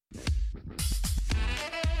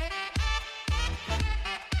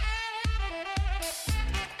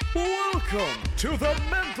Welcome to the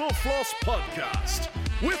Mental Floss Podcast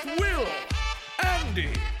with Will, Andy,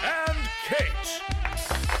 and Kate.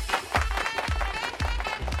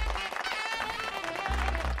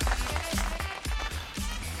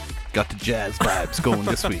 Got the jazz vibes going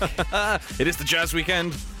this week. It is the jazz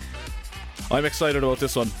weekend. I'm excited about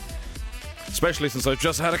this one, especially since I've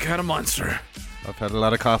just had a can of Monster. I've had a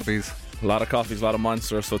lot of coffees. A lot of coffees, a lot of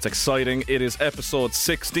Monster, so it's exciting. It is episode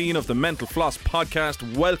 16 of the Mental Floss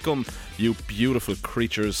Podcast. Welcome, you beautiful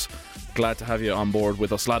creatures. Glad to have you on board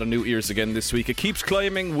with us. A lot of new ears again this week. It keeps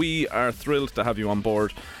climbing. We are thrilled to have you on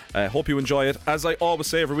board. Hope you enjoy it. As I always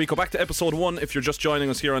say every week, go back to episode 1 if you're just joining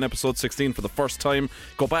us here on episode 16 for the first time.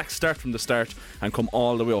 Go back, start from the start, and come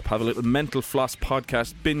all the way up. Have a little Mental Floss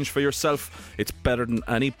Podcast binge for yourself. It's better than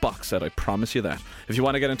any box set, I promise you that. If you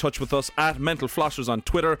want to get in touch with us, at Mental Flossers on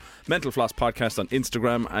Twitter, Mental Floss Podcast on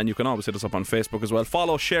Instagram, and you can always hit us up on Facebook as well.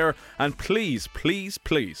 Follow, share, and please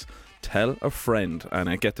tell a friend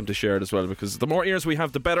and get them to share it as well, because the more ears we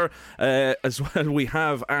have, the better. As well, we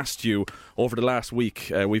have asked you over the last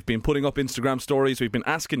week, we've been putting up Instagram stories, we've been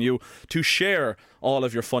asking you to share all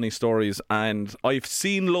of your funny stories, and I've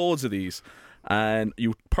seen loads of these, and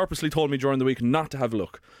you purposely told me during the week not to have a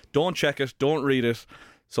look. Don't check it, don't read it.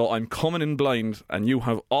 So I'm coming in blind, and you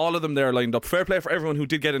have all of them there lined up. Fair play for everyone who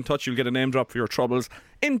did get in touch. You'll get a name drop for your troubles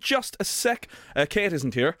in just a sec. Kate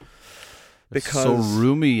isn't here. Because it's so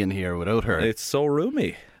roomy in here without her. It's so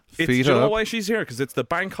roomy. Do you know why she's here? Because it's the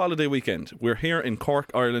bank holiday weekend. We're here in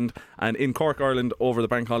Cork, Ireland, and in Cork, Ireland, over the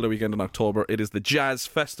bank holiday weekend in October, it is the Jazz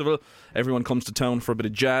Festival. Everyone comes to town for a bit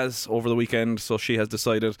of jazz over the weekend, so she has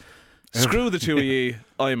decided, screw the two of ye,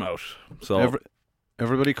 I'm out. So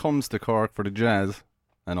everybody comes to Cork for the jazz,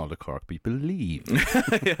 and all the Cork people leave.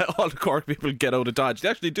 Yeah, all the Cork people get out of Dodge. They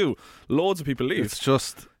actually do. Loads of people leave.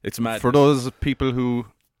 It's mad. For those people who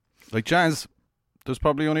like jazz, there's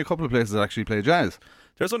probably only a couple of places that actually play jazz.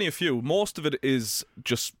 There's only a few. Most of it is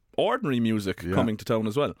just ordinary music coming to town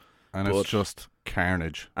as well. And it's just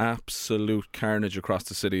carnage. Absolute carnage across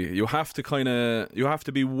the city. You have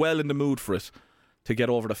to be well in the mood for it to get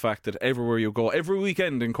over the fact that everywhere you go, every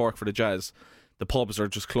weekend in Cork for the jazz, the pubs are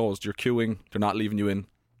just closed. You're queuing. They're not leaving you in.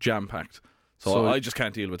 Jam-packed. So I just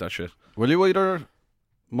can't deal with that shit. Well,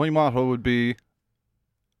 my motto would be,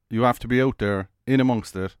 you have to be out there in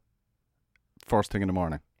amongst it first thing in the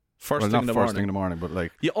morning. First thing in the morning, but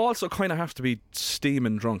like, you also kind of have to be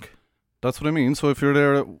steaming drunk. That's what I mean. So if you're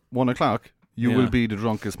there at 1 o'clock, you will be the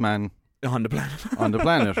drunkest man on the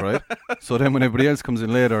planet, right? So then when everybody else comes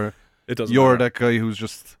in later, you're that guy who's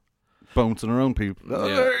just bouncing around people.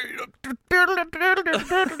 Yeah.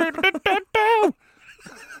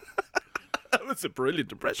 That was a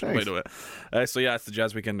brilliant impression, by the way. So yeah, it's the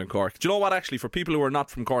Jazz Weekend in Cork. Do you know what, actually, for people who are not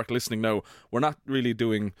from Cork listening now, we're not really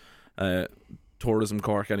doing tourism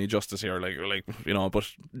Cork any justice here, like you know, but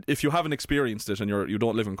if you haven't experienced it and you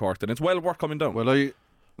don't live in Cork, then it's well worth coming down. Well,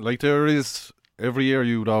 there is, every year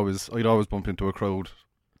I'd always bump into a crowd,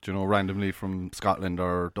 you know, randomly from Scotland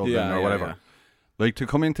or Dublin or whatever. Yeah. Like, to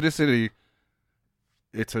come into the city,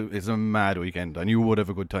 it's a mad weekend, and you would have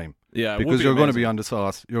a good time. Yeah, because you're going to be on the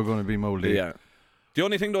sauce, you're going to be mouldy. Yeah. The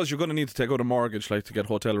only thing though is you're going to need to take out a mortgage, like, to get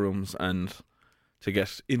hotel rooms and to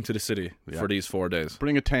get into the city for these 4 days.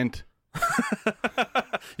 Bring a tent.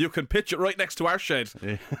 You can pitch it right next to our shed.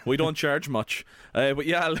 Yeah. We don't charge much. But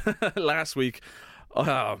yeah, last week,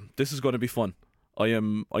 this is going to be fun. I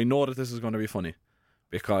know that this is going to be funny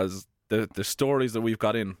because the stories that we've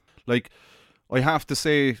got in. Like, I have to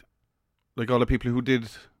say, like, all the people who did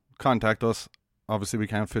contact us, obviously we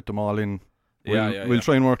can't fit them all in. We'll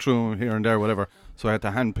try and work through them here and there, whatever. So I had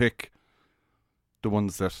to handpick the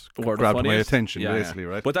ones that grabbed my attention, basically,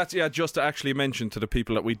 right? But that's, just to actually mention to the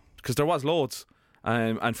people that because there was loads,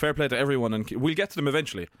 and fair play to everyone, and we'll get to them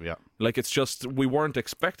eventually. Yeah. Like, it's just, we weren't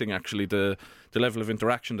expecting, actually, the level of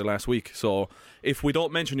interaction the last week. So if we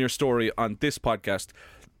don't mention your story on this podcast,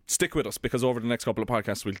 stick with us, because over the next couple of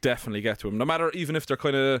podcasts, we'll definitely get to them. No matter, even if they're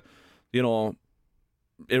kind of, you know,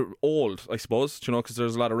 old, I suppose, you know, because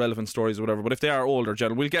there's a lot of relevant stories or whatever. But if they are older,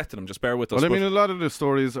 Jen, we'll get to them. Just bear with us. Well, I mean, a lot of the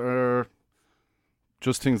stories are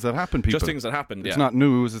just things that happen, people. Just things that happened, It's not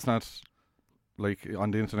news, it's not like on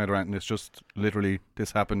the internet or anything, it's just literally,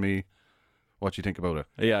 this happened to me, what do you think about it?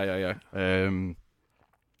 Yeah.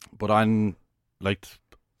 But I've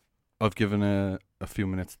given a few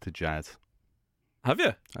minutes to jazz. Have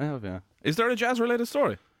you? I have, yeah. Is there a jazz-related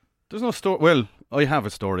story? There's no story. Well, I have a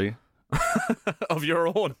story. Of your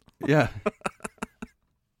own? Yeah.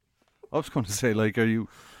 I was going to say, like, are you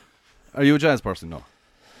a jazz person? No.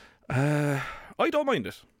 I don't mind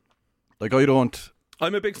it. Like, I don't.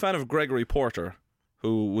 I'm a big fan of Gregory Porter,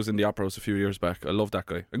 who was in the Opera House a few years back. I love that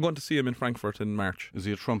guy. I'm going to see him in Frankfurt in March. Is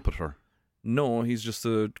he a trumpeter? No, he's just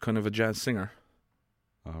a kind of a jazz singer.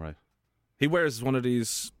 All right. He wears one of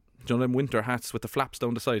these, them winter hats with the flaps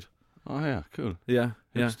down the side. Oh yeah, cool. Yeah,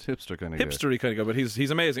 Hipster kind of guy. Hipstery kind of guy, but he's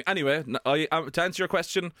amazing. Anyway, to answer your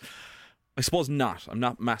question, I suppose not. I'm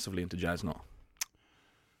not massively into jazz, no.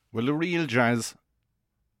 Well, the real jazz,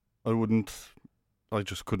 I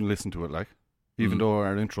just couldn't listen to it, like. Even though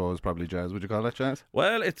our intro is probably jazz. Would you call that jazz?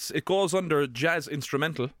 Well, it goes under jazz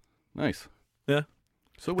instrumental. Nice. Yeah.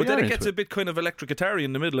 So but then it gets a bit kind of electric guitar-y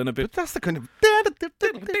in the middle and a bit... But that's the kind of...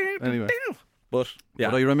 Anyway. But, yeah.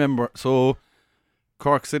 But I remember, so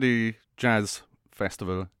Cork City Jazz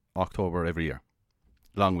Festival, October every year.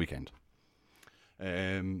 Long weekend.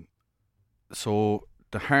 So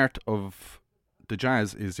the heart of the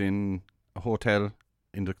jazz is in a hotel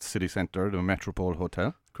in the city centre, the Metropole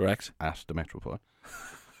Hotel. Correct. At the Metropole.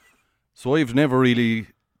 So I've never really...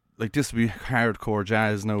 Like, this would be hardcore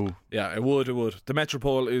jazz now. Yeah, it would. The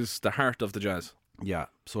Metropole is the heart of the jazz. Yeah,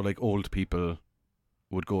 so like old people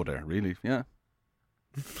would go there, really, yeah.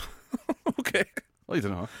 Okay. I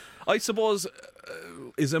don't know. I suppose,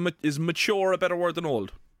 is mature a better word than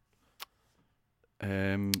old? No,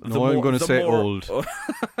 I'm going to say old.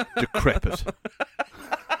 Decrepit.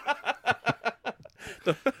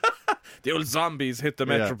 The old zombies hit the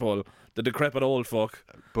Metropole. The decrepit old folk.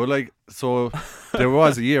 But like, so there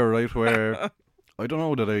was a year, right, where I don't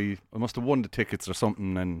know that I must have won the tickets or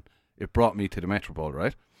something, and it brought me to the Metropole,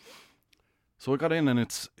 right? So I got in, and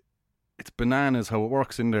it's bananas how it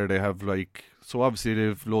works in there. They have like, so obviously they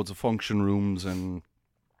have loads of function rooms and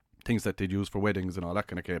things that they'd use for weddings and all that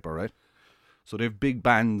kind of caper, right? So they have big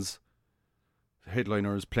bands,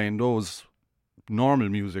 headliners playing those normal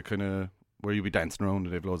music, kind of where you'd be dancing around, and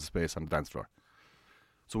they have loads of space on the dance floor.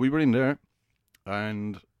 So we were in there,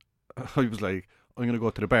 and I was like, I'm going to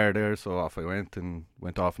go to the bar there. So off I went and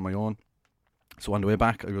went off on my own. So on the way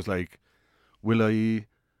back, I was like, will I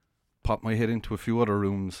pop my head into a few other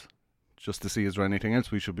rooms just to see is there anything else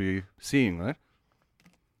we should be seeing, right?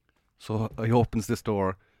 So I opens this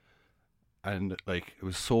door, and like, it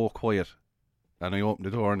was so quiet. And I opened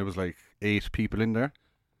the door, and there was like 8 people in there,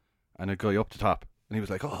 and a guy up the top. And he was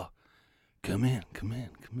like, oh, come in.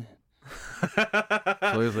 So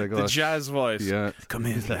I was like, the jazz voice. Yeah. Come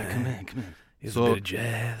in, like, come in. Here's so a bit of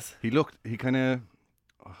jazz. He kind of,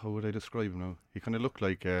 how would I describe him now? He kind of looked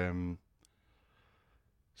like, so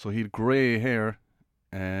he had grey hair.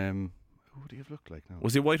 Who would he have looked like now?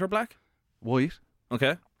 Was he white or black? White.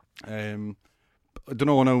 Okay. I don't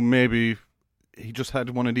know now, maybe he just had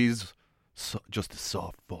one of these, just a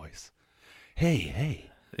soft voice. Hey.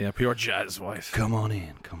 Yeah, pure jazz voice. Come on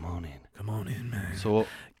in, man. So,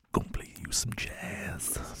 go play you some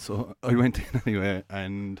jazz. So I went in anyway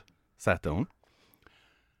and sat down.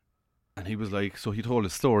 And he was like, so he told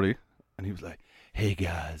his story, and he was like, hey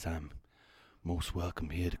guys, I'm most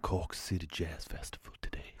welcome here to Cork City Jazz Festival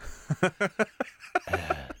today.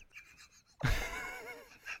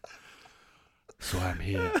 So I'm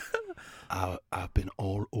here. I've been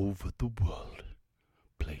all over the world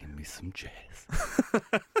playing me some jazz.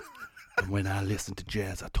 And when I listen to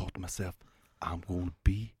jazz, I thought to myself, I'm going to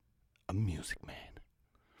be a music man.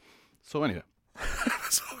 So anyway.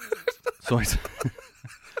 So I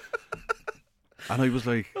and I was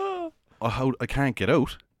like, oh, how I can't get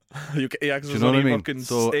out. Yeah, do you know what I mean?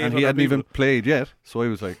 So, and he hadn't even played yet. So I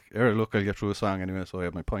was like, here, look, I'll get through a song anyway. So I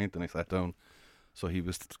had my pint and I sat down. So he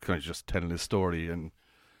was kind of just telling his story, and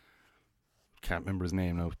can't remember his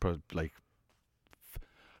name now. Probably like,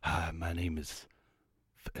 hi, my name is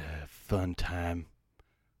Fun Time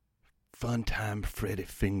Freddy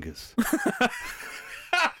Fingers.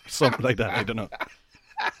 Something like that, I don't know.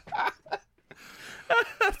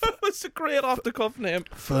 It's a great off the cuff name.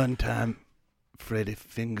 Fun Time Freddy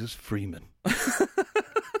Fingers Freeman.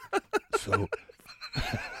 So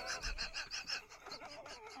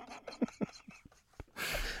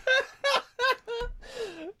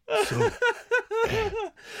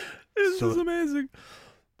this is amazing.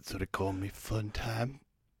 So they call me Fun Time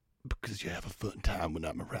because you have a fun time when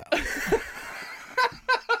I'm around.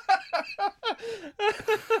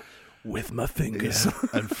 With my fingers. Yeah.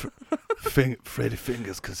 And Freddy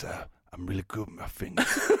Fingers because I'm really good with my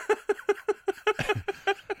fingers.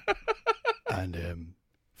 And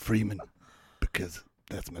Freeman because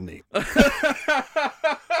that's my name.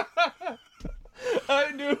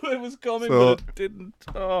 I knew it was coming, but it didn't.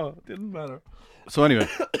 Oh, it didn't matter. So anyway,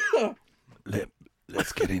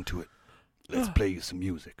 let's get into it. Let's play you some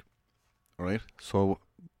music. All right. So,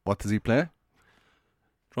 what does he play?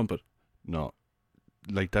 Trumpet. No,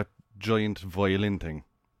 like that giant violin thing.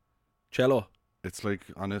 Cello. It's like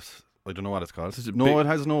on this. I don't know what it's called. It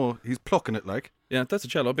has no. He's plucking it like. Yeah, that's a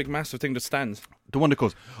cello, a big massive thing that stands. The one that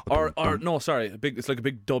goes. No, sorry, it's like a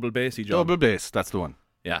big double bassy job. Double bass. That's the one.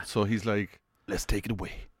 Yeah. So he's like, let's take it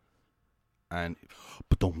away, and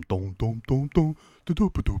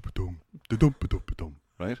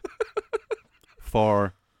right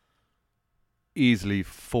for easily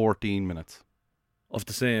 14 minutes of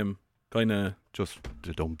the same kind of just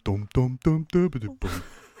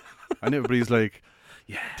and everybody's like,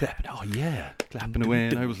 yeah, oh yeah, clapping away,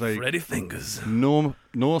 and I was like, Freddy Fingers. No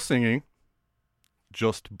singing,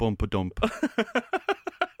 just bump a dump.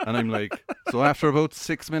 And I'm like, so after about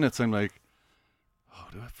 6 minutes, I'm like, oh,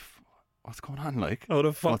 what's going on? Like, how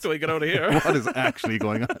the fuck do I get out of here? What is actually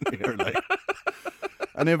going on here? Like,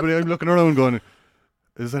 and everybody, I'm looking around going,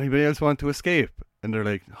 does anybody else want to escape? And they're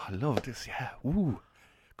like, oh, I love this, yeah, woo,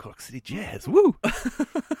 Cork City Jazz, woo.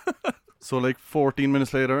 So like 14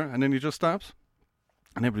 minutes later, and then he just stops,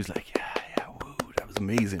 and everybody's like, yeah, woo, that was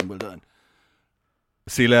amazing, well done.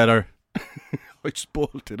 See you later. I just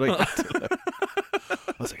bolted. I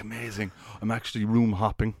was like, amazing. I'm actually room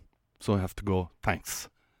hopping, so I have to go. Thanks.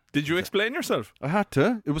 Did you explain yourself? I had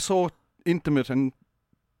to. It was so intimate and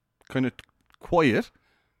kind of quiet.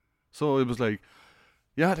 So it was like,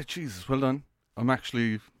 yeah, Jesus, well done. I'm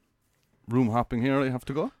actually room hopping here. I have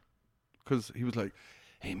to go. Because he was like,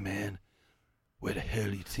 hey, man, where the hell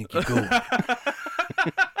do you think you go?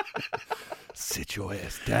 Sit your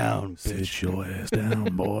ass down, bitch. Sit your ass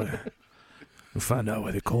down, boy. We'll find out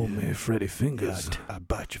why they call me Freddy Fingers. I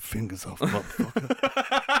bite your fingers off, motherfucker.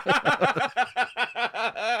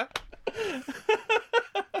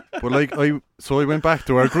 But like, I went back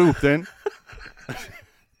to our group then.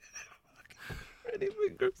 Freddy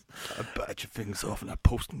Fingers. I bite your fingers off and I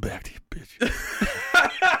post them back to you, bitch.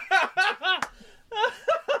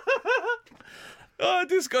 Oh,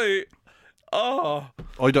 this guy. Oh.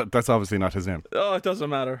 That's obviously not his name. Oh, it doesn't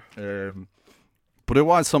matter. But it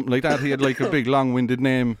was something like that. He had like a big long-winded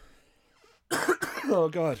name. Oh,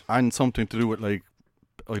 God. And something to do with like,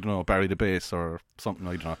 I don't know, Barry the Bass or something,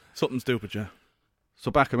 I don't know. Something stupid, yeah.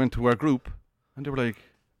 So back I went to our group and they were like,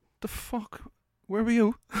 the fuck? Where were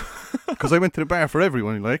you? Because I went to the bar for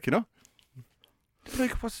everyone, like, you know. They were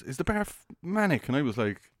like, is the bar manic? And I was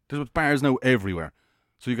like, there's bars now everywhere.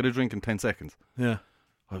 So you got to drink in 10 seconds. Yeah.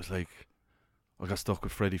 I was like, I got stuck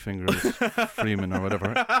with Freddy Fingers, Freeman or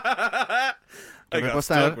whatever. I got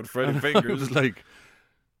stuck with Freddy Fingers. It was like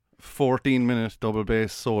 14-minute double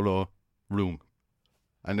bass solo room.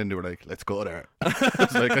 And then they were like, let's go there. I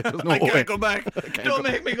was like, I can't go back. Don't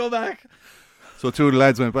make me go back. So two of the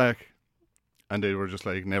lads went back. And they were just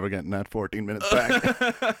like, never getting that 14 minutes back.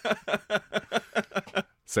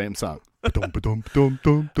 Same song. And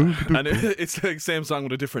it's like same song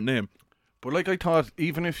with a different name. But like I thought,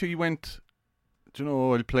 even if he went, do you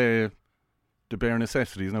know, I'll play the bare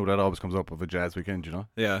necessities. Now that always comes up of a jazz weekend, you know?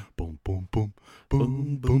 Yeah. Boom, boom, boom,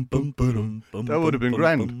 boom, boom, boom, boom. That would have been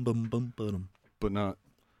grand. But no,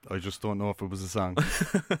 I just don't know if it was a song.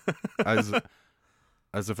 As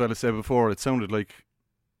the fella said before, it sounded like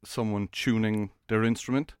someone tuning their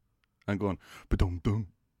instrument and going ba-dum dum.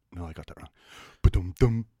 No, I got that wrong. Ba-dum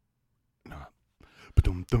dum. No.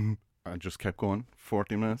 Ba-dum dum. And just kept going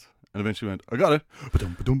 14 minutes and eventually went, I got it.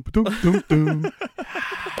 Ba-dum ba-dum ba-dum dum dum.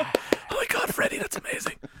 Oh my God, Freddie, that's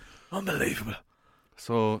amazing. Unbelievable.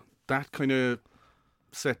 So that kind of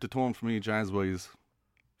set the tone for me jazz-wise.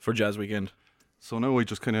 For Jazz Weekend. So now I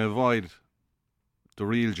just kind of avoid the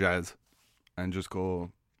real jazz and just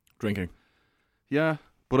go drinking. Yeah.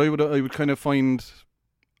 But I would kind of find,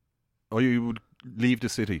 you would leave the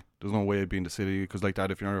city. There's no way I'd be in the city because like that,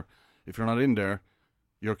 if you're not in there,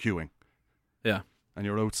 you're queuing. Yeah. And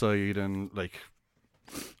you're outside and like.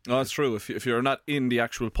 Oh, that's true. If you're not in the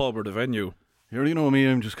actual pub or the venue, you already know me.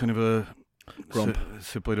 I'm just kind of a grump,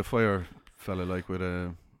 sit by the fire fella, like with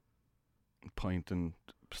a pint and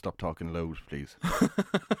stop talking loud, please.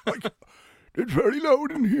 It's very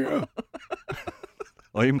loud in here.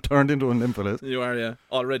 I'm turned into one of them fellas. You are, yeah.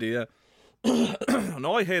 Already, yeah.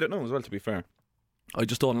 No, I hate it now as well, to be fair. I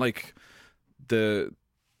just don't like that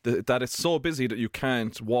it's so busy that you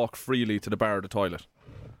can't walk freely to the bar or the toilet.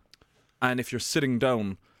 And if you're sitting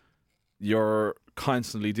down, you're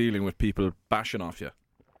constantly dealing with people bashing off you.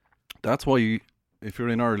 That's why if you're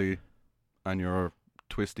in early and you're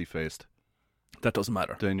twisty-faced, that doesn't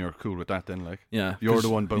matter. Then you're cool with that then, like. Yeah. You're the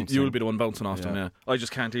one bouncing. You'll be the one bouncing off them, yeah. I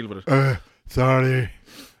just can't deal with it. Sorry.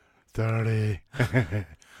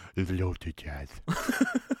 It's love to jazz.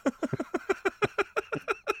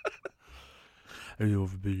 I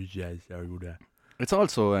love a bit of jazz. Sorry about that. It's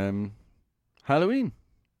also Halloween.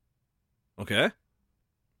 Okay.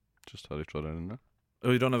 Just thought I'd throw that in there.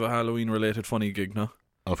 Oh, you don't have a Halloween-related funny gig, no?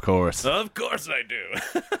 Of course. Of course I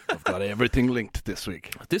do. I've got everything linked this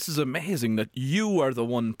week. This is amazing that you are the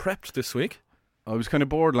one prepped this week. I was kind of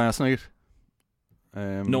bored last night.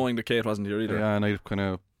 Knowing that Kate wasn't here either. Yeah, and I kind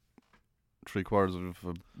of 3/4 of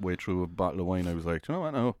a way through a bottle of wine, I was like, you know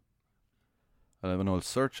what, now I'll have an old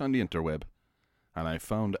search on the interweb, and I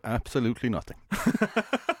found absolutely nothing.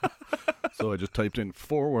 So I just typed in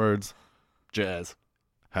 4 words, jazz.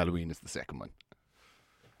 Halloween is the second one.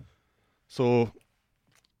 So,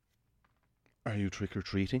 are you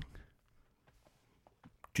trick-or-treating?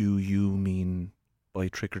 Do you mean by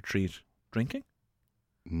trick-or-treat drinking?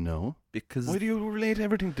 No. Because why do you relate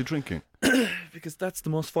everything to drinking? Because that's the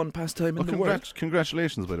most fun pastime in the world.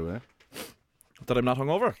 Congratulations, by the way. That I'm not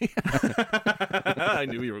hungover. I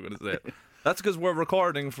knew you were going to say it. That's because we're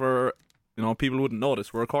recording for, people wouldn't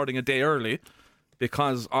notice. We're recording a day early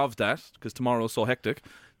because of that, because tomorrow's so hectic.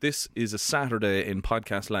 This is a Saturday in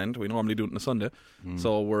podcast land. We normally do it on a Sunday.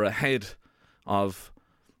 So we're ahead of,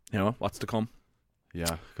 what's to come.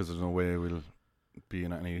 Yeah, because there's no way we'll be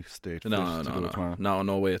in any state. No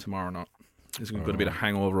way tomorrow, no. This is going to be the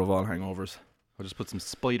hangover of all hangovers. I just put some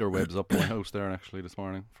spider webs up in my house there actually this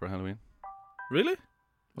morning for Halloween. Really?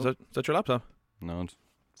 Is that your laptop? No, it's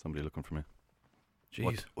somebody looking for me.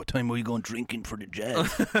 Jeez. What time are we going drinking for the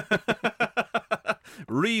jazz?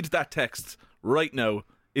 Read that text right now.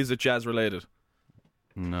 Is it jazz related?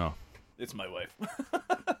 No. It's my wife.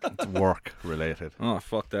 It's work related. Oh,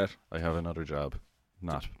 fuck that. I have another job,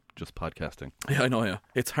 not just podcasting. Yeah, I know, yeah.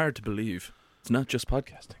 It's hard to believe. It's not just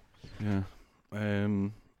podcasting. Yeah.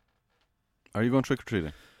 Are you going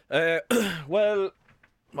trick-or-treating? Well,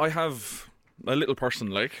 I have a little person,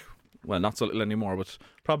 not so little anymore, but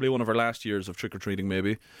probably one of her last years of trick-or-treating,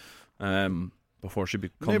 maybe, before she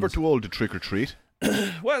becomes... Never too old to trick-or-treat.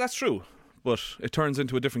 Well, that's true, but it turns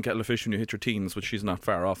into a different kettle of fish when you hit your teens, which she's not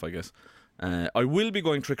far off, I guess. I will be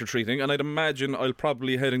going trick-or-treating, and I'd imagine I'll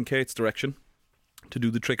probably head in Kate's direction to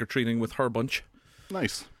do the trick-or-treating with her bunch.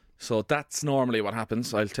 Nice. So that's normally what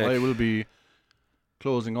happens. I will be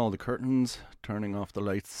closing all the curtains, turning off the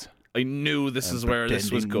lights. I knew this is where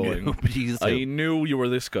this was going. I knew you were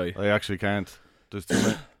this guy. I actually can't. There's too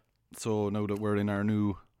many. So now that we're in our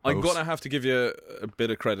new house, I'm going to have to give you a bit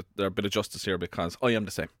of credit, or a bit of justice here, because I am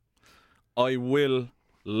the same. I will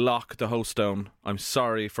lock the house down. I'm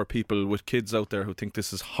sorry for people with kids out there who think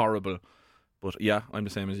this is horrible, but yeah, I'm the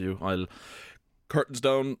same as you. I'll curtains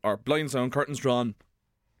down, or blinds down, curtains drawn,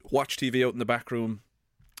 watch TV out in the back room,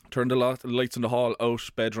 turn the lights in the hall out,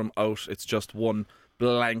 bedroom out. It's just one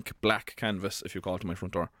blank black canvas if you call to my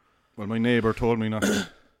front door. Well, my neighbour told me not to.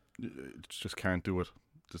 Just can't do it.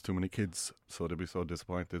 There's too many kids, so they'll be so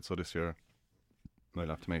disappointed. So this year I'll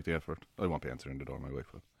have to make the effort. I won't be answering the door, my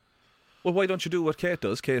wife will. Well, why don't you do what Kate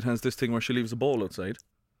does? Kate has this thing where she leaves a bowl outside.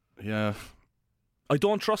 Yeah. I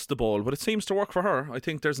don't trust the bowl, but it seems to work for her. I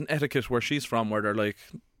think there's an etiquette where she's from where they're like,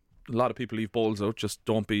 a lot of people leave bowls out, just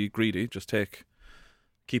don't be greedy, just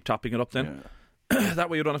keep topping it up then. Yeah. That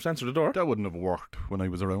way you don't have to answer the door. That wouldn't have worked when I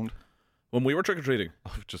was around. When we were trick-or-treating. I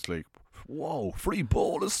was just like, whoa, free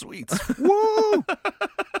bowl of sweets. Whoa!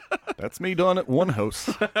 That's me done at one house.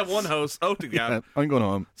 One house, out again. Yeah, I'm going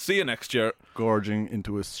home. See you next year. Gorging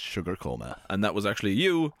into a sugar coma. And that was actually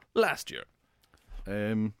you last year.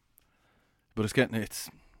 But it's getting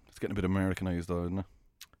a bit Americanized though, isn't it?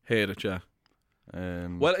 Hate it, yeah.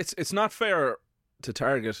 Well, it's not fair to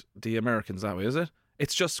target the Americans that way, is it?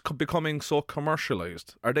 It's just becoming so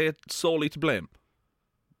commercialized. Are they solely to blame?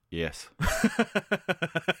 Yes.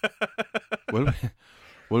 Well,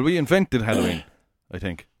 we invented Halloween, I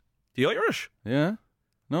think. The Irish? Yeah.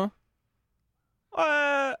 No?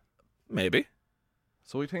 Maybe.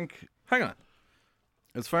 So I think... Hang on.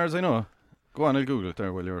 As far as I know... Go on, I'll Google it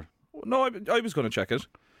there while you're... No, I was going to check it.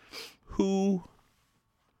 Who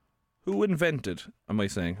invented... Am I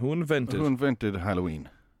saying? Who invented Halloween?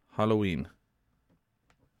 Halloween.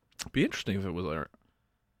 It'd be interesting if it was Irish.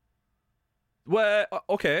 Well,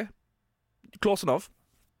 okay. Close enough.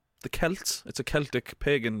 The Celts. It's a Celtic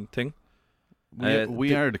pagan thing.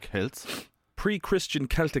 We are the Celts. Pre-Christian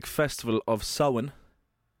Celtic festival of Samhain.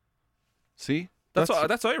 See? That's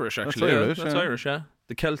Irish, actually. That's Irish, yeah.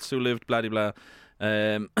 The Celts who lived blah blah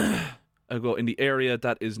ago in the area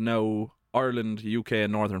that is now Ireland, UK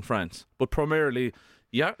and northern France. But primarily,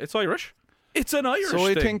 yeah, it's Irish. It's an Irish thing. So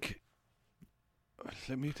I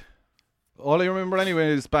think... All I remember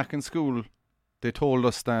anyway is back in school, they told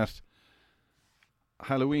us that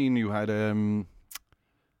Halloween you had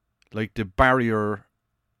like the barrier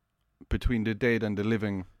between the dead and the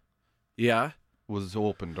living was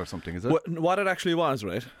opened or something, is it? What it actually was,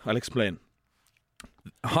 right? I'll explain.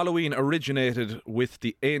 Halloween originated with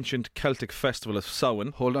the ancient Celtic festival of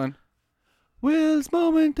Samhain. Hold on. Will's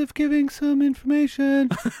moment of giving some information.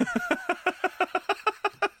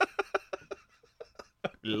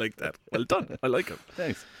 Like that. Well done. I like it.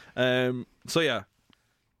 Thanks. So yeah,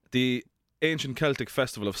 the ancient Celtic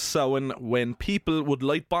festival of Samhain, when people would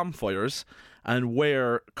light bonfires and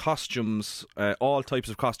wear costumes, all types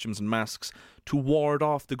of costumes and masks, to ward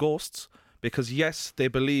off the ghosts. Because yes, they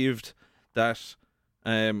believed that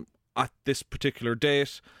at this particular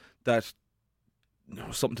date, that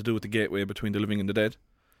something to do with the gateway between the living and the dead.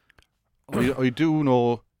 I do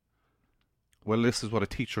know. Well, this is what a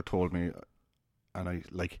teacher told me, and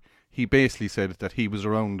he basically said that he was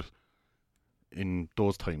around in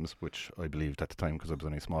those times, which I believed at the time because I was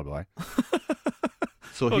only a small boy.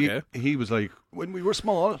 So he was like, when we were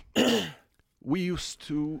small, we used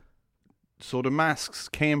to. So the masks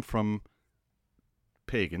came from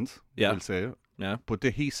pagans, yeah. We'll say. Yeah. But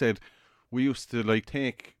he said we used to like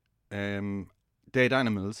take dead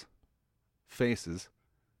animals' faces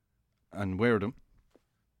and wear them,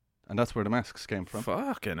 and that's where the masks came from.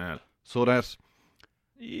 Fucking hell. So that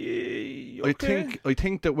okay. I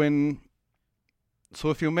think that when, so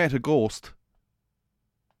if you met a ghost,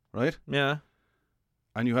 right? Yeah.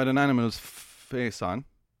 And you had an animal's face on,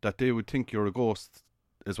 that they would think you're a ghost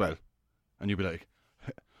as well, and you'd be like,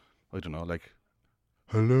 I don't know, like,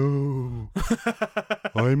 hello,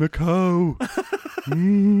 I'm a cow.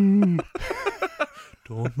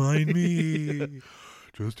 Don't mind me.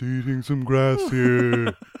 Just eating some grass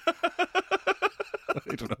here.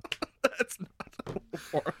 I don't know. That's not the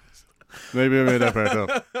worst. Maybe I made that part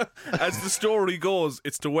up. As the story goes,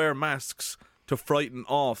 it's to wear masks to frighten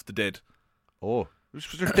off the dead. Oh,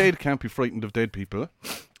 your dead can't be frightened of dead people.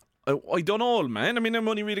 I don't know, man. I mean, I'm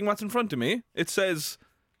only reading what's in front of me. It says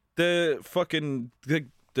the fucking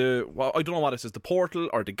well, I don't know what it says, the portal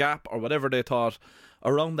or the gap or whatever they thought.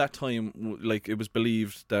 Around that time, like, it was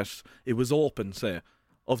believed that it was open, say,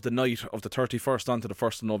 of the night of the 31st onto the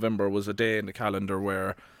 1st of November was a day in the calendar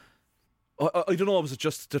where, I don't know, was it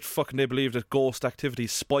just that fucking they believed that ghost activity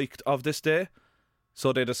spiked of this day?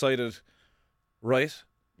 So they decided, right,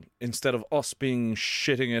 instead of us being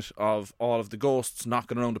shitting it of all of the ghosts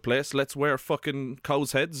knocking around the place, let's wear fucking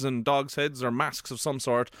cows' heads and dogs' heads or masks of some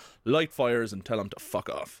sort, light fires and tell them to fuck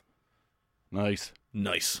off. Nice.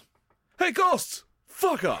 Hey, ghosts!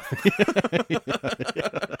 Fuck off!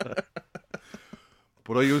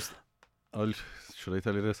 But should I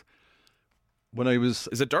tell you this? When I was...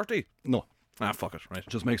 Is it dirty? No. Ah, fuck it, right. It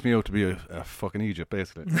just makes me out to be a fucking Egypt,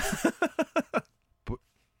 basically.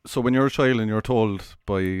 So when you're a child and you're told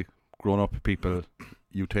by grown-up people,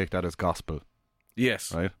 you take that as gospel.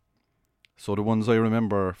 Yes. Right? So the ones I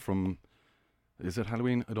remember from... Is it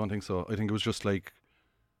Halloween? I don't think so. I think it was just like...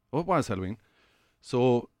 Oh, it was Halloween.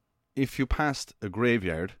 So if you passed a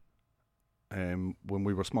graveyard when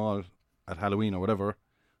we were small at Halloween or whatever,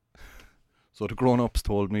 so the grown-ups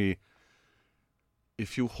told me,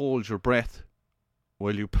 if you hold your breath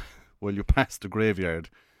while you pass the graveyard,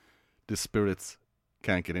 the spirits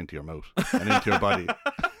can't get into your mouth and into your body.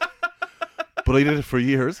 But I did it for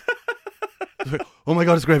years. Like, oh my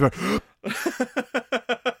God, it's a graveyard.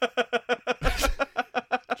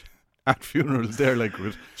 At funerals, they're like,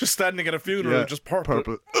 just standing at a funeral, just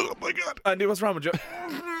purple. Oh my God. Andy, what's wrong with you?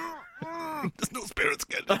 There's no spirits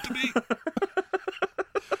getting into me.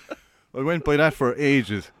 I went by that for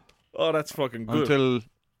ages. Oh, that's fucking good. Until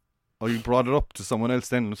I brought it up to someone else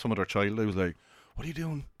then, some other child. I was like, what are you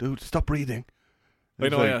doing, dude? Stop breathing. I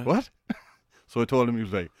know, yeah. What? So I told him, he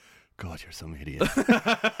was like, God, you're some idiot.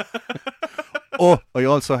 Oh, I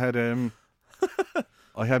also had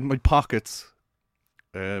I had my pockets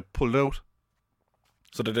pulled out.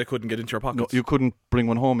 So that they couldn't get into your pockets? No, you couldn't bring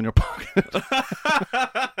one home in your pocket.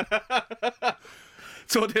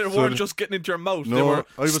 So they weren't just getting into your mouth, no, they were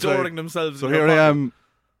I was storing themselves so in your pocket. So here I pocket. am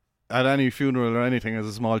at any funeral or anything as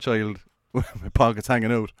a small child with my pockets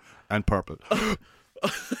hanging out and purple. Oh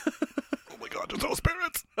my God, there's no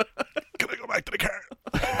spirits. Can I go back to the car?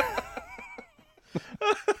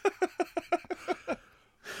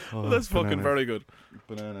 Well, that's fucking very good.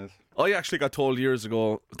 Bananas. I actually got told years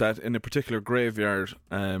ago that in a particular graveyard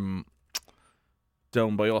down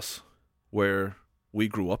by us where we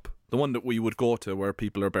grew up, the one that we would go to where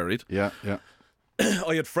people are buried, Yeah.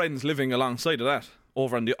 I had friends living alongside of that,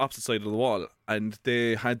 over on the opposite side of the wall, and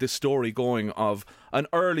they had this story going of an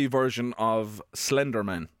early version of Slender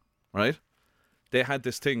Man, right? They had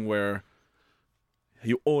this thing where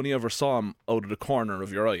you only ever saw him out of the corner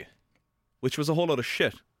of your eye, which was a whole lot of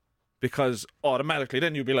shit, because automatically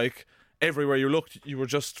then you'd be like, everywhere you looked,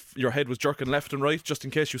 your head was jerking left and right just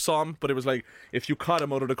in case you saw him. But it was like if you caught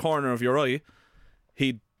him out of the corner of your eye,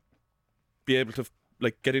 he'd be able to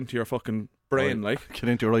like get into your fucking brain, right. like Get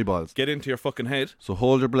into your eyeballs, get into your fucking head. So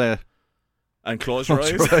hold your blade and close your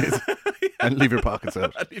eyes. And leave your pockets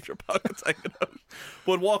out. And leave your pockets hanging out.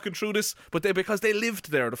 But walking through this, because they lived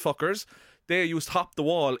there, the fuckers, they used to hop the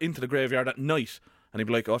wall into the graveyard at night. And he'd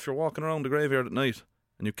be like, if you're walking around the graveyard at night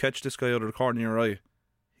and you catch this guy out of the corner of your eye,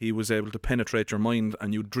 he was able to penetrate your mind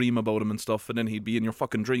and you'd dream about him and stuff, and then he'd be in your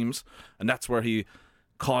fucking dreams, and that's where he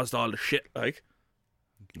caused all the shit, like.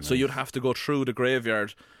 Nice. So you'd have to go through the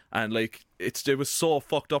graveyard, and like it was so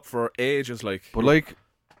fucked up for ages, like. But like,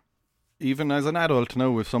 even as an adult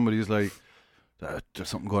now, if somebody's like, there's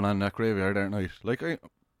something going on in that graveyard at night, like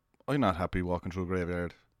I'm not happy walking through a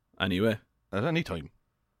graveyard anyway at any time.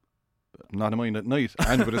 Not in mine at night,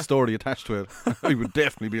 and with a story attached to it. I would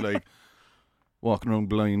definitely be like walking around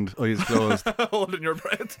blind, eyes closed, holding your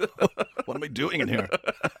breath. What am I doing in here?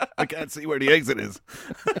 I can't see where the exit is.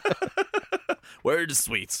 Where are the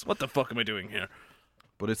sweets? What the fuck am I doing here?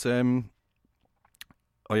 But it's I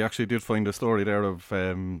actually did find a story there of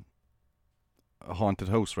a haunted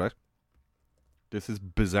house, right? This is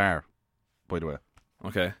bizarre, by the way.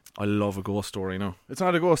 Okay. I love a ghost story now. It's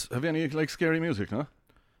not a ghost. Have you any like scary music, no?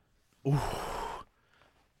 Ooh.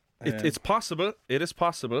 It's possible. It is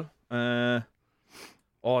possible. I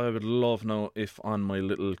would love now if on my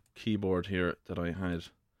little keyboard here that I had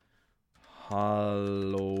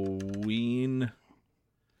Halloween.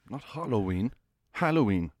 Not Halloween.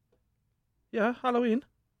 Halloween. Yeah, Halloween.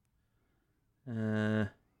 I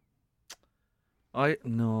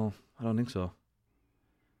don't think so.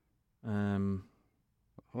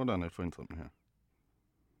 Hold on, I'll find something here.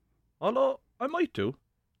 Although I might do.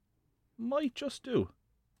 Might just do.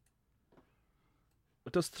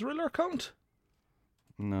 But does Thriller count?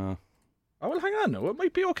 No. Oh, well, hang on now. It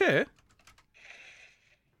might be okay.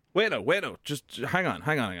 Wait no. Just hang on.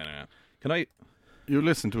 Can I... You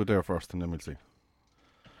listen to it there first and then we'll see.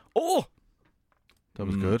 Oh! That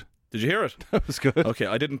was good. Did you hear it? That was good. Okay,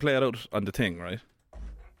 I didn't play it out on the thing, right?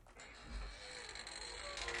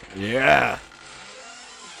 Yeah.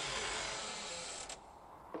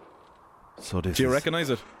 So this Do you recognise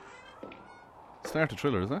it? Start a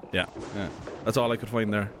Thriller, is it? Yeah. That's all I could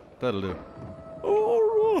find there. That'll do.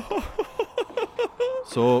 Oh.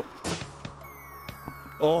 So...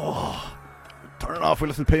 Oh. Turn it off, we'll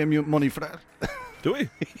listen pay him money for that. Do we?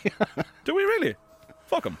 Yeah. Do we really?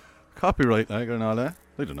 Fuck him. Copyright, like, and all that.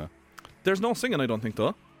 I don't know. There's no singing, I don't think,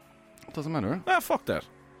 though. Doesn't matter. Fuck that.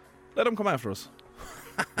 Let him come after us.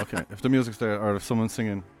 Okay, if the music's there or if someone's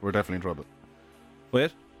singing, we're definitely in trouble.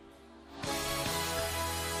 Wait.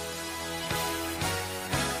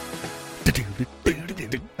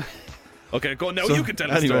 Okay, go now. So, you can tell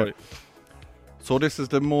the story. So this is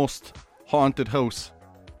the most haunted house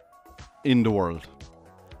in the world.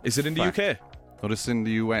 Is it in the UK? No, this is in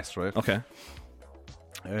the US, right? Okay.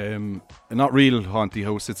 Not real haunted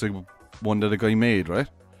house. It's one that a guy made, right?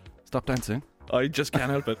 Stop dancing. I just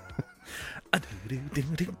can't help it.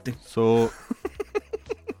 So,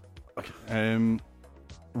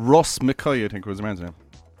 Russ McKay, I think was the man's name.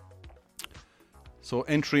 So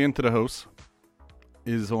entry into the house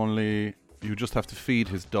is only, you just have to feed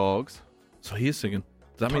his dogs. So he is singing.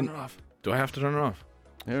 Does that mean it off? Do I have to turn it off?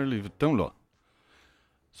 Here, leave it down low.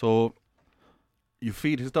 So you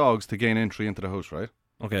feed his dogs to gain entry into the house, right?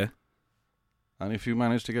 Okay. And if you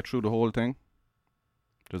manage to get through the whole thing,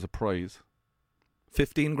 there's a prize.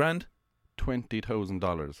 15 grand?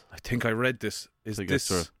 $20,000. I think I read this. Is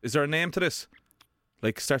there a name to this?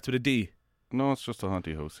 Like starts with a D? No, it's just a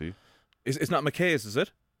haunted house, see? It's not McKay's, is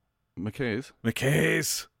it? McKay's?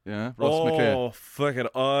 McKay's. Yeah, Russ McKay. Oh, fuck it.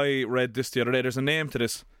 I read this the other day. There's a name to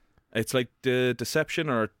this. It's like the Deception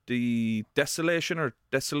or the Desolation or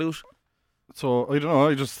Desolute. So, I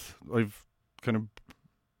don't know. I've kind of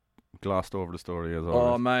glossed over the story as always.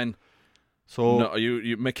 Oh, man. So, no,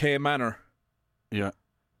 you McKay Manor. Yeah.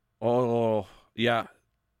 Oh, yeah.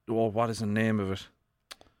 Oh, what is the name of it?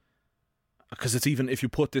 Because it's even, if you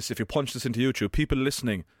punch this into YouTube, people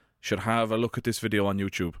listening should have a look at this video on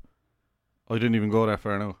YouTube. I didn't even go that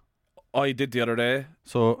far now. I did the other day.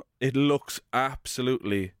 So it looks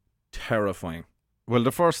absolutely terrifying. Well,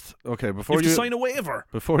 before you have to sign a waiver.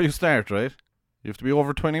 Before you start, right? You have to be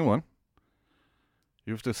over 21.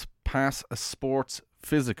 You have to pass a sports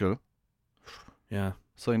physical. Yeah.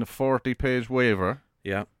 Sign a 40-page waiver.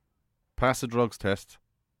 Yeah. Pass a drugs test.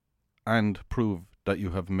 And prove that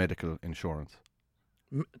you have medical insurance.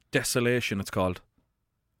 Desolation, it's called.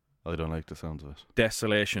 I don't like the sounds of it.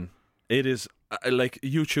 Desolation. It is, like,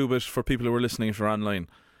 YouTube it for people who are listening if you're online.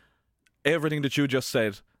 everything that you just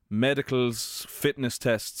said, medicals, fitness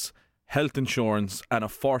tests, health insurance, and a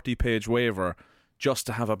 40-page waiver just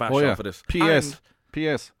to have a bash off of this.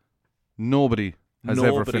 P.S. Nobody has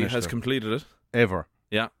ever finished Nobody has completed it. Ever.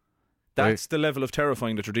 Yeah. That's the level of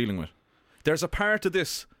terrifying that you're dealing with. There's a part of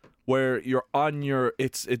this where you're on your...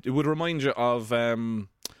 It would remind you of I'm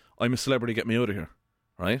a Celebrity, Get Me Out of Here.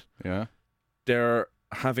 Right? Yeah. They're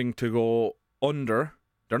having to go under.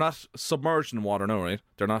 They're not submerged in water now, right?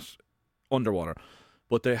 They're not underwater.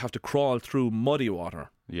 But they have to crawl through muddy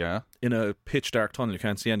water. Yeah. In a pitch dark tunnel. You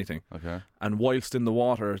can't see anything. Okay. And whilst in the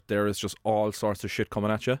water, there is just all sorts of shit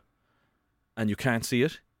coming at you. And you can't see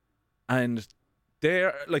it. And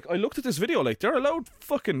they're, like, I looked at this video, like, they're allowed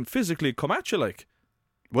fucking physically come at you, like.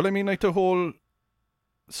 Well, I mean, like, the whole...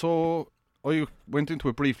 So, I went into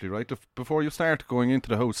it briefly, right? Before you start going into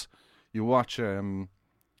the house, you watch... you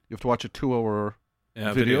have to watch a 2-hour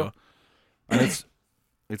video. And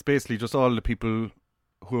it's basically just all the people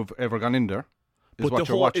who have ever gone in there is but what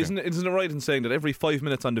you're watching. Isn't it right in saying that every 5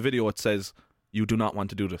 minutes on the video it says, you do not want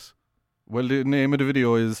to do this? Well, the name of the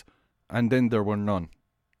video is... And then there were none.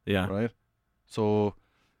 Yeah. Right? So,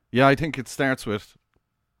 yeah, I think it starts with,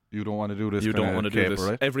 you don't want to do this. You don't want to do this.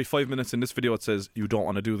 Right? Every 5 minutes in this video it says, you don't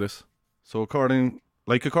want to do this. So according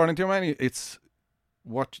to your man, it's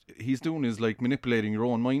what he's doing is like manipulating your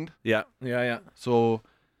own mind. Yeah. So,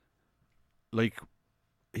 like,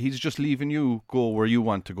 he's just leaving you go where you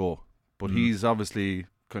want to go. But he's obviously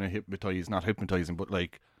kind of not hypnotizing, but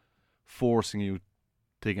like forcing you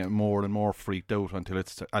to get more and more freaked out until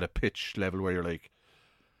it's at a pitch level where you're like,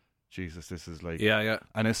 Jesus, this is like... Yeah.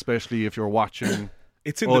 And especially if you're watching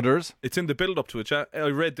it's in others. It's in the build-up to it. I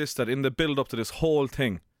read this, that in the build-up to this whole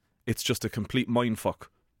thing, it's just a complete mindfuck.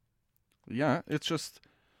 Yeah, it's just...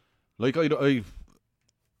 Like, I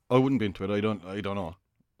wouldn't be into it. I don't know.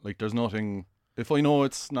 Like, there's nothing... If I know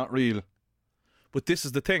it's not real... But this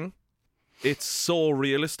is the thing. It's so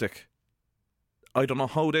realistic. I don't know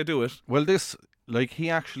how they do it. Well, this... Like, he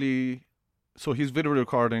actually... So he's video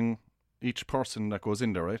recording each person that goes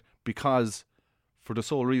in there, right? Because, for the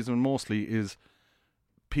sole reason mostly, is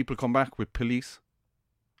people come back with police.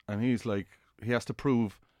 And he's like... He has to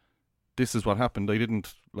prove, this is what happened. I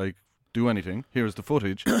didn't, like, do anything. Here's the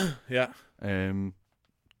footage. Yeah. They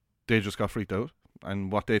just got freaked out.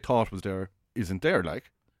 And what they thought was there isn't there,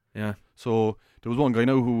 like. Yeah. So, there was one guy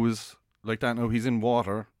now who was like that now. He's in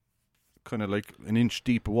water. Kind of like an inch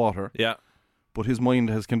deep of water. Yeah. But his mind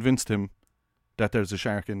has convinced him that there's a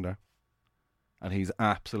shark in there. And he's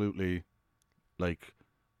absolutely like,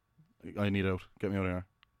 I need out. Get me out of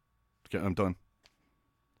here. I'm done.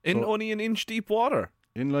 In only an inch deep water?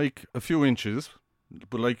 In like a few inches.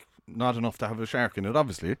 But like not enough to have a shark in it,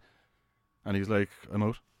 obviously. And he's like, I'm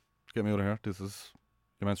out. Get me out of here.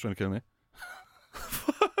 Your man's trying to kill me.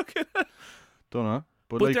 Fucking Don't know.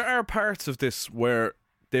 But like, there are parts of this where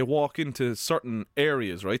they walk into certain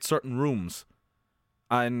areas, right? Certain rooms.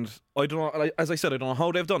 And I don't know, as I said, I don't know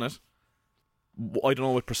how they've done it. I don't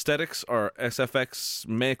know, with prosthetics or SFX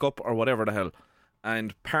makeup or whatever the hell.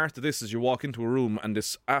 And part of this is you walk into a room and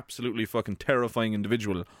this absolutely fucking terrifying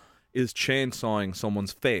individual is chainsawing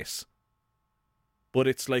someone's face. But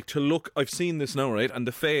it's like, to look, I've seen this now, right? And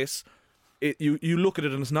the face, you look at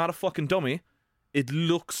it and it's not a fucking dummy. It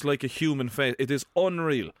looks like a human face. It is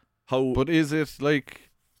unreal. How? But is it like,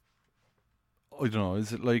 I don't know,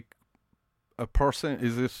 is it like a person?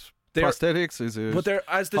 Is it prosthetics? Is it? But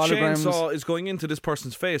as the holograms? chainsaw is going into this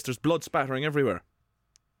person's face, there's blood spattering everywhere.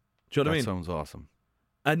 Do you know what I mean? That sounds awesome.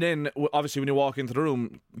 And then, obviously, when you walk into the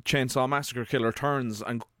room, Chainsaw Massacre Killer turns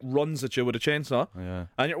and runs at you with a chainsaw. Yeah.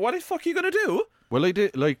 And you're, what the fuck are you going to do? Well, I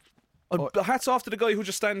did, like... Hats off to the guy who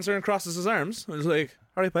just stands there and crosses his arms. And is like,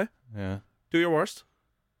 all right, pal. Yeah. Do your worst.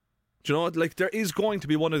 Do you know, like, there is going to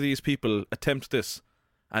be one of these people attempt this,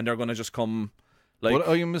 and they're going to just come, like... Well,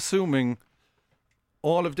 I am assuming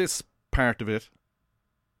all of this part of it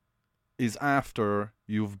is after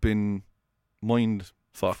you've been mind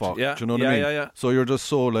fucked. Yeah. Do you know what I mean? Yeah. So you're just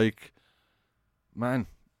so like, man,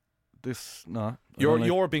 this, nah.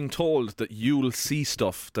 You're being told that you'll see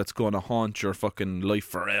stuff that's going to haunt your fucking life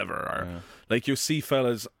forever. Or, like, you see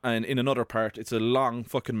fellas, and in another part, it's a long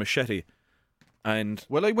fucking machete. And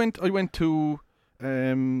well, I went to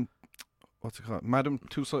what's it called, Madame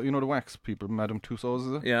Tussauds, you know, the wax people, Madame Tussauds,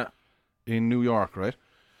 is it? Yeah. In New York, right?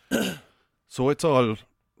 So it's all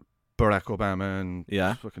Barack Obama and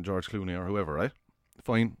fucking George Clooney or whoever, right?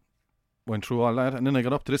 Fine. Went through all that, and then I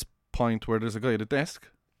got up to this point where there's a guy at a desk,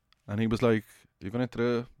 and he was like, "You're going into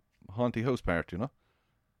the haunted house part, you know?"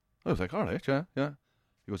 I was like, "All right, yeah."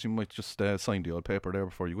 He goes, "You might just sign the old paper there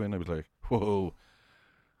before you go in." I was like, "Whoa,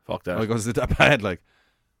 fuck that." I goes, "Is it that bad?" Like,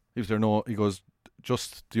 He was there, no, he goes,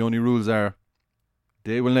 just the only rules are,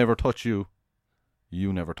 they will never touch you,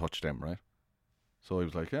 you never touch them, right? So he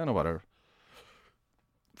was like, yeah, no matter.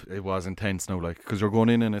 It was intense now, like, because you're going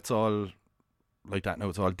in and it's all like that now,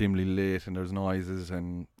 it's all dimly lit and there's noises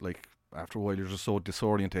and, like, after a while you're just so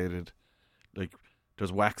disorientated. Like,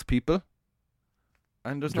 there's wax people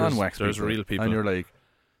and there's non-wax people. There's real people. And you're like,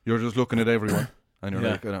 you're just looking at everyone and you're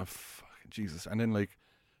like, oh, fucking Jesus. And then, like,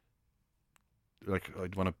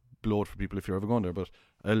 I'd want to blow it for people if you're ever going there, but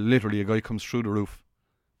literally a guy comes through the roof,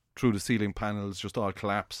 through the ceiling panels, just all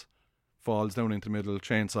collapse, falls down into the middle,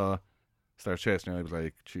 chainsaw, starts chasing you. I was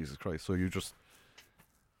like, Jesus Christ. So you just,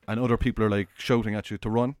 and other people are like shouting at you to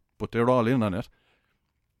run, but they're all in on it.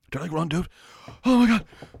 They're like, run, dude. Oh my God.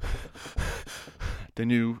 Then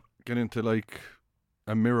you get into like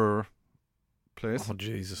a mirror place. Oh,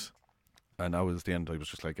 Jesus. And that was the end. I was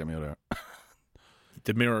just like, get me out of there.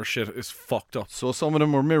 The mirror shit is fucked up. So some of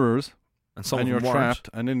them were mirrors, and some and of them you're weren't. trapped,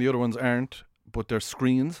 and then the other ones aren't, but they're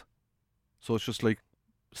screens. So it's just like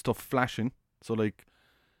stuff flashing. So like,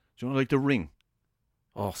 do you know, like The Ring?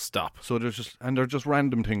 Oh, stop. So they're just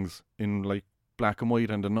random things in like black and white,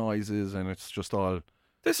 and the noises, and it's just all.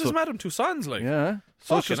 This is Madame Tussauds, like. Yeah.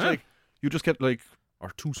 So it's just like, you just get like or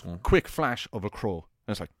Tussauds. Quick flash of a crow,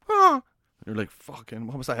 and it's like, ah, and you're like, fucking,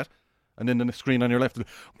 what was that? And then the screen on your left,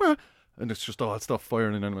 and it's just all stuff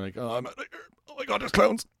firing, and I'm like, oh, I'm out of here. Oh my God, there's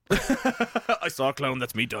clowns. I saw a clown,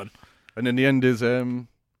 that's me done. And then the end is kind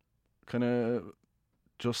of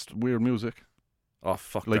just weird music. Oh,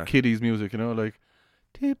 fuck like that. kiddies music, you know, like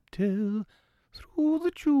tiptoe through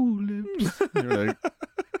the tulips. You're like,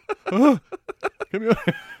 oh, give me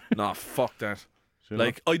a... Nah, fuck that. You know?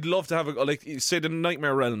 Like, I'd love to have like, say the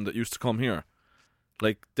Nightmare Realm that used to come here.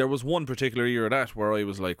 Like, there was one particular year of that where I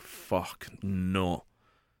was like, fuck, no.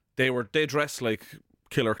 They dressed like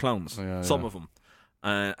killer clowns, some of them.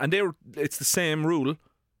 And it's the same rule.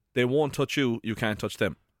 They won't touch you, you can't touch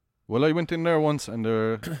them. Well, I went in there once, and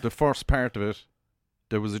the first part of it,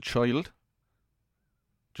 there was a child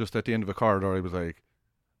just at the end of a corridor. I was like,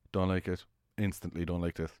 don't like it. Instantly don't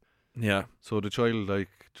like this. Yeah. So the child, like,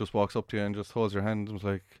 just walks up to you and just holds your hand and was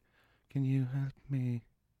like, can you help me?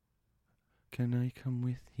 Can I come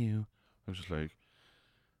with you? I was just like,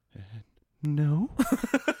 no.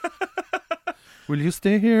 Will you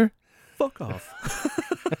stay here? Fuck off.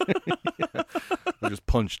 Yeah. I just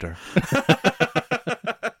punched her.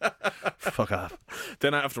 Fuck off.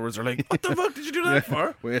 Then afterwards they're like, what the fuck did you do that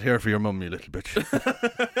for? Wait here for your mum, you little bitch.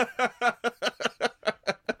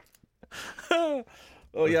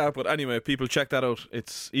 Oh yeah, but anyway, people check that out.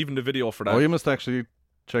 It's even the video for that. Oh, you must actually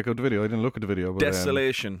check out the video. I didn't look at the video. But,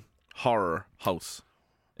 Desolation Horror House.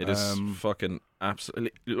 It is fucking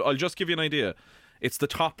absolutely. I'll just give you an idea. It's the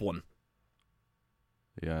top one.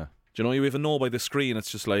 Yeah. Do you know, you even know by the screen,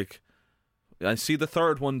 it's just like, I see the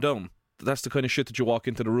third one down. That's the kind of shit that you walk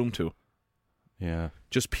into the room to. Yeah.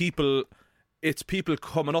 Just people, it's people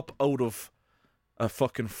coming up out of a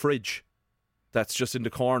fucking fridge that's just in the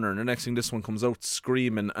corner, and the next thing this one comes out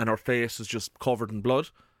screaming, and her face is just covered in blood.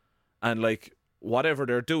 And like, whatever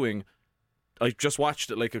they're doing, I just watched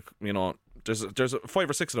it, like, there's 5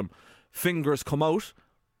 or 6 of them. Fingers come out,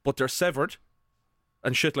 but they're severed,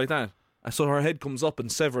 and shit like that. And so her head comes up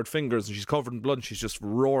and severed fingers, and she's covered in blood, and she's just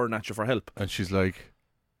roaring at you for help. And she's like,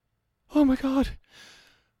 oh my God,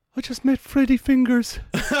 I just met Freddy Fingers.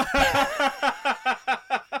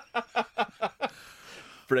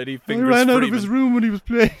 Freddy Fingers. I ran out Freeman. of his room when he was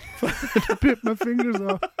playing. I bit my fingers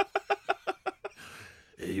off.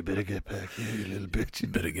 Hey, you better get back here, you little bitch. You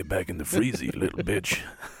better get back in the freezer, you little bitch.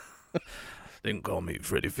 They can call me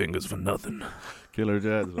Freddy Fingers for nothing. Killer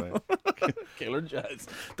Jazz, right? Killer Jazz.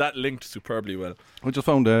 That linked superbly well. I just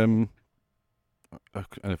found an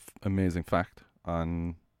amazing fact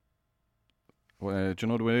on, do you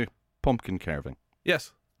know the way pumpkin carving?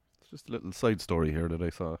 Yes. It's just a little side story here that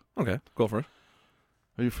I saw. Okay, go for it.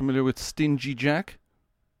 Are you familiar with Stingy Jack?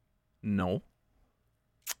 No.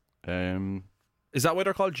 Is that why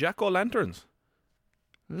they're called jack-o'-lanterns?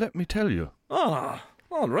 Let me tell you. Ah,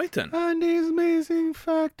 all right then. And his amazing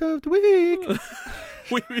fact of the week.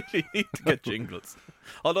 We really need to get jingles.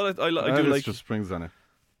 Although I do like... just springs on it.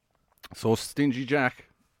 So Stingy Jack,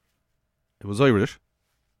 it was Irish.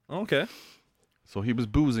 Okay. So he was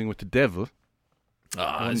boozing with the devil.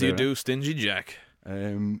 As you do, Stingy Jack.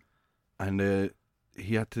 And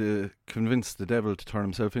he had to convince the devil to turn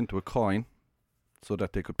himself into a coin so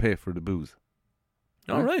that they could pay for the booze.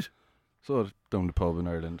 All right. So down the pub in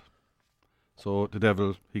Ireland. So the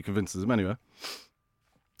devil, he convinces him anyway.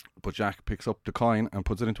 But Jack picks up the coin and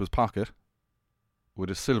puts it into his pocket with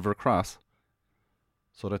a silver cross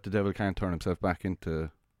so that the devil can't turn himself back into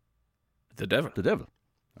The devil. The devil.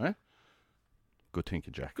 Right? Good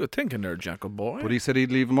thinking, Jack. Good thinking there, Jack, good boy. But he said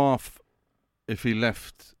he'd leave him off if he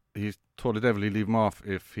left. He told the devil he'd leave him off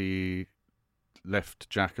if he left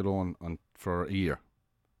Jack alone for a year.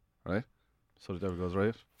 Right? So the devil goes,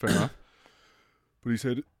 right, fair enough. But he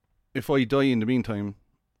said, if I die in the meantime,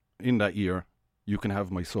 in that year, you can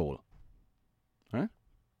have my soul. Right?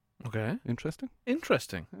 Okay. Interesting.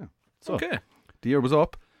 Yeah. So, okay. the year was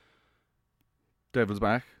up. Devil's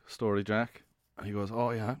back. Story, Jack. And he goes,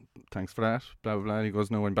 oh, yeah, thanks for that. Blah, blah, blah. And he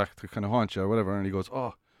goes, no, I'm back to kind of haunt you or whatever. And he goes,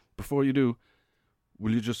 oh, before you do,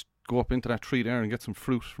 will you just go up into that tree there and get some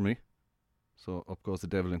fruit for me? So up goes the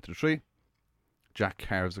devil into the tree. Jack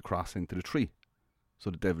carves across into the tree. So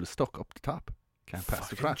the devil is stuck up the top. Can't pass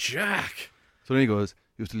the cross. Jack. So then he goes,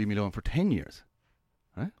 you have to leave me alone for 10 years.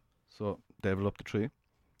 Right? So devil up the tree.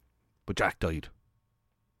 But Jack died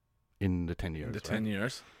in the 10 years. In the 10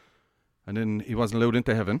 years. And then he wasn't allowed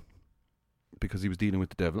into heaven because he was dealing with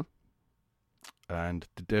the devil. And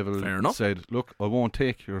the devil said, look, I won't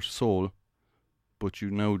take your soul, but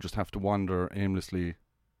you now just have to wander aimlessly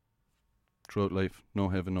throughout life. No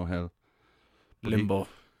heaven, no hell. But Limbo.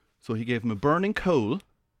 So he gave him a burning coal,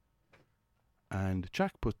 and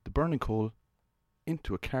Jack put the burning coal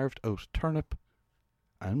into a carved out turnip,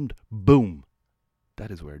 and boom,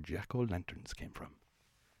 that is where jack-o'-lanterns came from.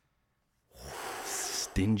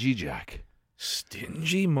 Stingy Jack.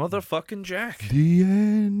 Stingy motherfucking Jack. The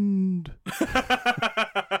end.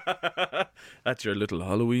 That's your little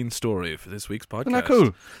Halloween story for this week's podcast. Isn't that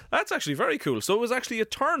cool? That's actually very cool. So it was actually a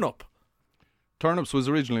turnip. Turnips was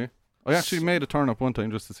originally... I actually made a turnip one time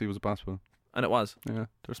just to see was it possible. And it was? Yeah,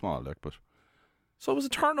 they're small, like, but... So it was a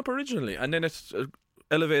turnip originally, and then it's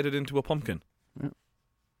elevated into a pumpkin. Yeah.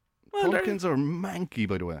 Well, pumpkins are manky,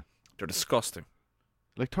 by the way. They're disgusting.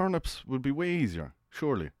 Like, turnips would be way easier,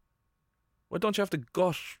 surely. Why don't you have to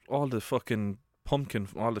gut all the fucking pumpkin,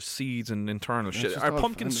 all the seeds and internal shit? Are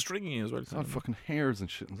pumpkins stringy as well? It's all fucking hairs and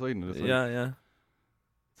shit inside it. Like, yeah.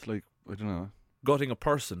 It's like, I don't know. Gutting a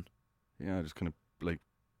person. Yeah, just kind of like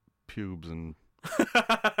pubes and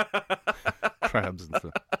crabs and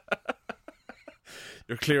stuff.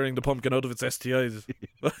 You're clearing the pumpkin out of its STIs.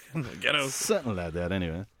 Get out. Something like that,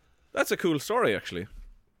 anyway. That's a cool story, actually.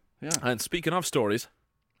 Yeah. And speaking of stories.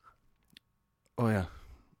 Oh, yeah.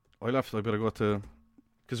 I better go to...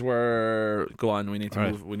 Because go on, we need to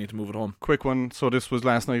move. We need to move it home. Quick one. So this was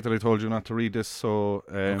last night that I told you not to read this. So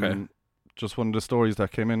okay. Just one of the stories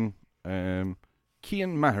that came in.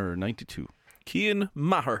 Cian Maher, 92. Cian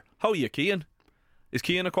Maher. How are you, Cian? Is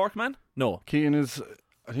Cian a Cork man? No. Cian is,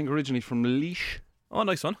 I think, originally from Laois. Oh,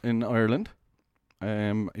 nice one. In Ireland.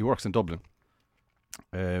 He works in Dublin.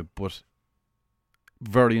 But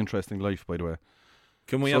very interesting life, by the way.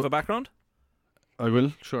 Can we have a background? I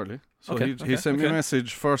will, shortly. So he sent me a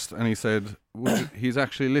message first and he said he's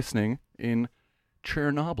actually listening in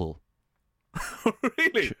Chernobyl.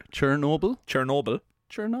 Really? Chernobyl?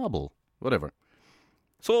 Chernobyl. Whatever.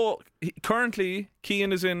 So currently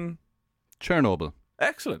Cian is in Chernobyl.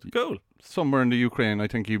 Excellent. Cool. Somewhere in the Ukraine. I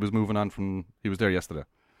think he was moving on he was there yesterday.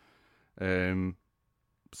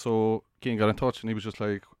 So Cian got in touch and he was just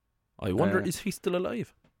like, I wonder, is he still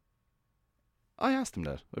alive? I asked him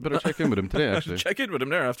that. I better check in with him today, actually. Check in with him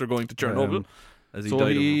there after going to Chernobyl, as he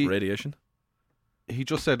died of radiation. He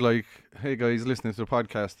just said, like, hey guys, listening to the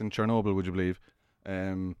podcast in Chernobyl, would you believe?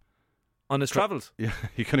 On his travels? Yeah,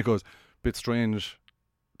 he kind of goes, bit strange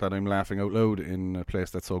that I'm laughing out loud in a place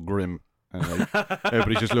that's so grim. And like,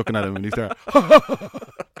 everybody's just looking at him and he's there.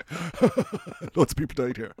 Lots of people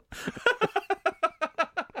died here.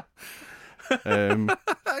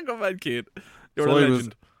 Go on, kid. You're a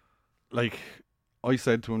legend. I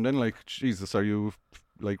said to him then, like, Jesus, are you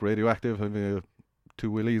like radioactive? Have you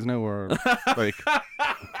 2 willies now, or like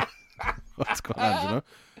what's going on? You know,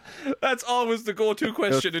 that's always the go-to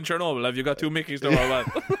question in Chernobyl. Have you got 2 Mickeys now, or what?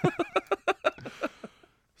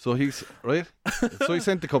 So he's right. So he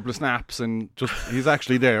sent a couple of snaps, and just he's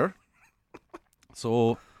actually there.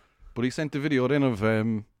 So, but he sent a video then of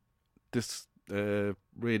this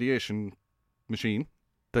radiation machine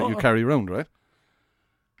that you carry around, right?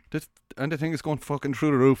 And the thing is going fucking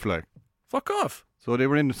through the roof, like. Fuck off. So they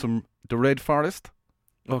were in the red forest.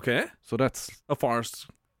 Okay. So that's a forest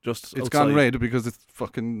just it's outside. Gone red because it's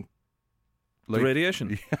fucking like, the radiation.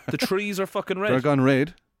 Yeah. The trees are fucking red. They're gone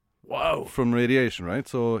red. Wow. From radiation, right?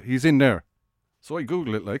 So he's in there. So I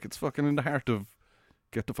Google it, like, it's fucking in the heart of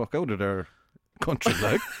get the fuck out of their country,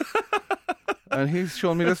 like. And he's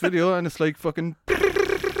showing me this video and it's like fucking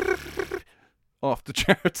off the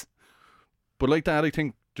charts. But like that, I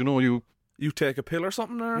think, do you know, you take a pill or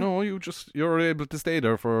something, or? No, you're able to stay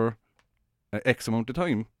there for X amount of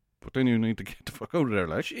time but then you need to get the fuck out of there,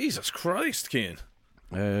 like. Jesus Christ, Cian.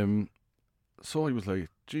 So I was like,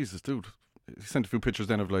 Jesus, dude. He sent a few pictures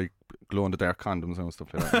then of like glow-in-the-dark condoms and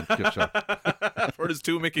stuff like that. Gift shop. For his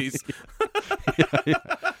 2 Mickeys.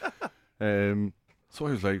 yeah. So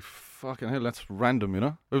I was like, fucking hell, that's random, you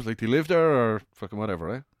know? I was like, do you live there or fucking whatever,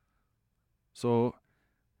 right? So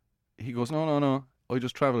he goes, no. I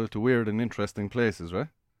just travel to weird and interesting places, right?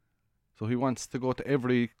 So he wants to go to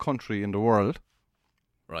every country in the world.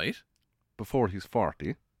 Right. Before he's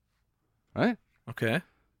 40. Right? Okay.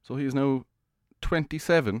 So he's now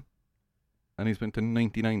 27 and he's been to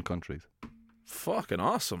 99 countries. Fucking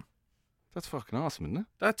awesome. That's fucking awesome, isn't it?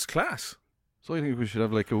 That's class. So I think we should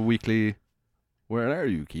have like a weekly, where are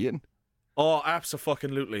you, Cian? Oh,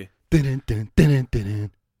 abso-fucking-lutely.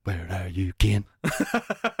 Where are you, Cian?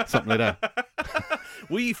 Something like that.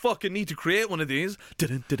 We fucking need to create one of these.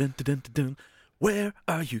 Where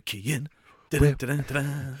are you, Cian? Where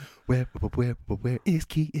is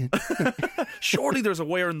Cian? Surely there's a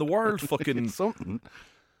where in the world fucking something.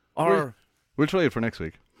 Or we'll try it for next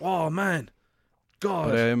week. Oh man,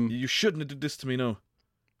 God, but, you shouldn't have did this to me now.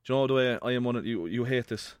 Do you know the way I am one of you? You hate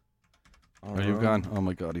this. Are you gone? Oh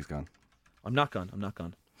my God, he's gone. I'm not gone.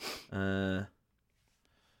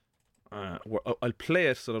 I'll play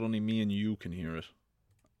it so that only me and you can hear it.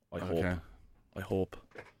 I hope.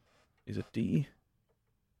 Is it D?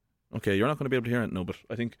 Okay, you're not going to be able to hear it now, but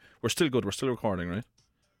I think we're still good. We're still recording, right?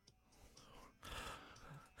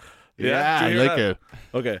 Yeah, I like it.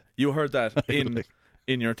 Okay, you heard that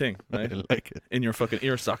in your thing, right? I like it. In your fucking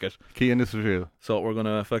ear socket. Cian, this is real. So we're going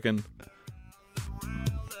to fucking...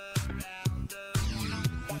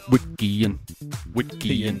 With Cian,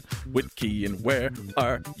 where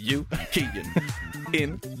are you, Cian?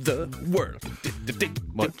 In the world.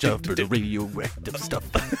 Watch out for the radioactive stuff.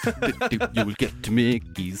 You will get to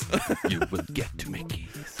Mickey's. You will get to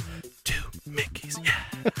Mickey's. 2 Mickeys, yeah.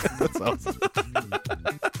 That's awesome.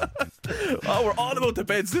 Oh, we're all about the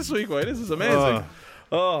beds this week, right? This is amazing.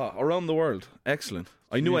 Oh, around the world. Excellent.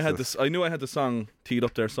 I knew I had this. I knew I had the song teed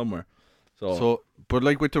up there somewhere. So, but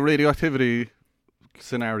like with the radioactivity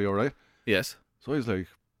scenario, right? Yes. So I was like,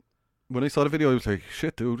 when I saw the video, I was like,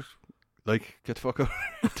 shit, dude, like, get the fuck out.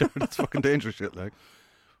 That's fucking dangerous shit, like.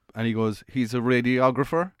 And he goes, he's a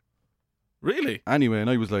radiographer. Really? Anyway, and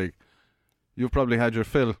I was like, you've probably had your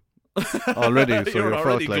fill already. So you're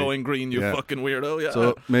already like, glowing green, you fucking weirdo. Yeah.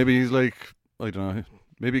 So maybe he's like, I don't know,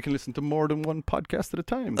 maybe he can listen to more than one podcast at a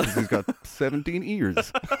time because he's got 17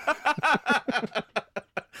 ears.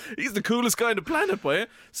 He's the coolest guy on the planet, boy.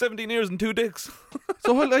 17 ears and 2 dicks.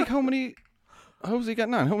 So, like, how's he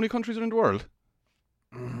getting on? How many countries are in the world?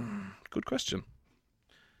 Good question.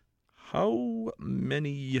 How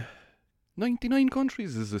many? 99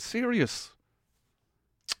 countries is a serious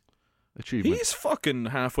achievement. He's fucking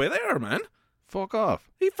halfway there, man. Fuck off.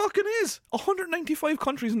 He fucking is. 195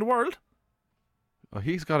 countries in the world. Oh,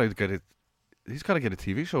 he's got to get it. He's got to get a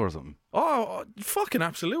TV show or something. Oh, fucking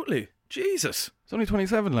absolutely. Jesus. He's only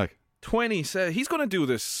 27, like. 20. He's going to do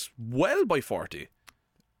this well by 40.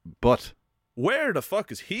 But where the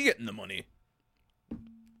fuck is he getting the money?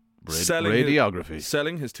 Radiography.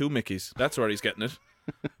 Selling his 2 Mickeys. That's where he's getting it.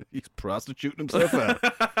 He's prostituting himself out.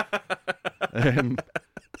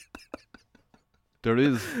 There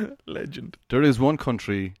is legend. There is one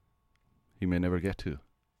country he may never get to.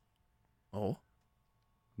 Oh.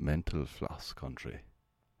 Mental floss country.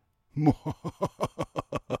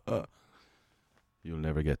 You'll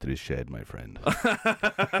never get to this shed, my friend.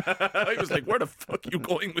 I was like, where the fuck are you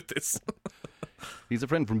going with this? He's a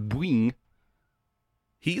friend from Boeing.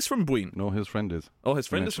 He's from Boeing? No, his friend is. Oh, his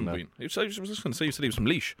friend is from Boeing. I was just going to say, you said he was from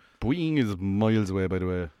Laois. Boeing is miles away, by the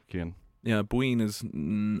way, Cian. Yeah, Boeing is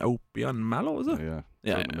out beyond Mallow, is it?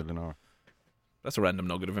 Yeah. Middle an hour. That's a random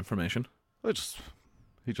nugget of information.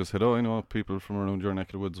 He just said, oh, I know people from around your neck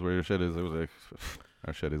of the woods where your shed is. I was like,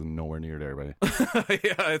 our shed is nowhere near there, buddy.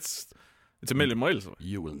 Yeah, it's a million miles away.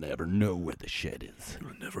 You will never know where the shed is.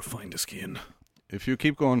 You'll never find a Cian. If you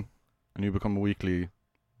keep going and you become a weekly,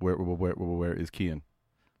 where is Cian?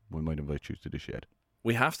 We might invite you to the shed.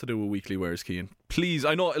 We have to do a weekly Where is Cian? Please,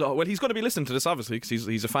 I know. Well, he's going to be listening to this, obviously, because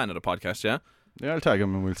he's a fan of the podcast, yeah? Yeah, I'll tag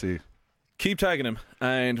him and we'll see. Keep tagging him,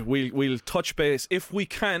 and we'll touch base if we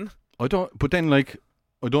can. But then, like,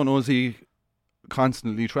 I don't know, is he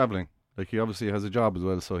constantly travelling? Like, he obviously has a job as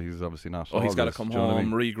well, so he's obviously not. Oh, he's got to come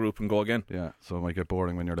home, regroup, and go again. Yeah, so it might get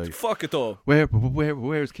boring when you're like, fuck it though.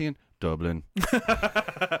 Where is Cian? Dublin.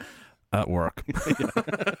 At work.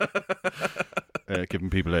 Giving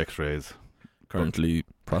people x-rays. Currently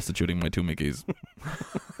prostituting my 2 Mickeys.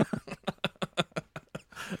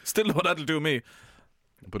 Still know what that'll do me.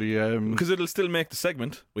 But he because it'll still make the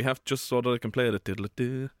segment. We have just so that I can play it.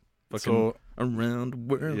 Diddle-a-doo, fucking around the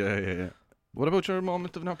world. Yeah. What about your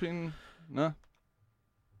moment of not being? Nah.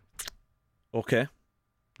 Okay.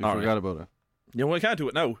 You forgot about it. Yeah, well, I can't do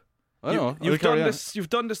it now. I know. You've done this. You've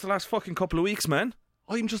done this the last fucking couple of weeks, man.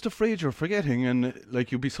 I'm just afraid you're forgetting, and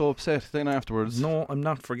like you'll be so upset then afterwards. No, I'm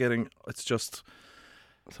not forgetting. It's just.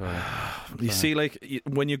 Sorry. You see, like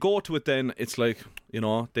when you go to it, then it's like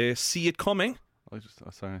they see it coming.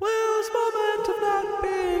 Sorry. Will's moment of not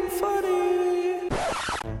being funny.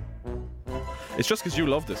 It's just because you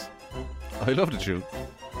love this. I love the tune.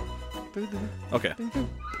 Okay.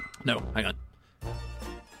 No, hang on.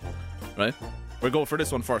 Right? We're going for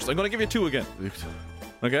this one first. I'm going to give you 2 again.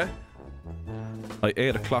 Okay? I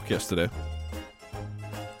ate a clock yesterday.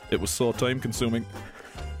 It was so time consuming.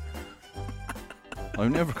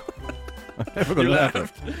 I'm never going to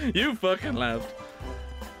laugh. You fucking laughed.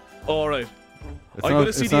 Alright.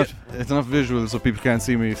 It's not visual, so people can't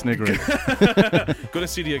see me sniggering. Gonna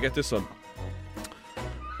see do you get this one.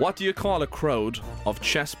 What do you call a crowd of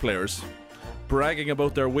chess players bragging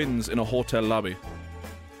about their wins in a hotel lobby?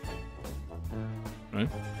 Right?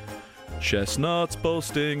 Chestnuts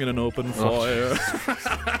boasting in an open fire.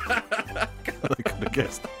 I could have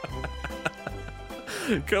guessed.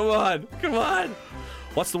 Come on.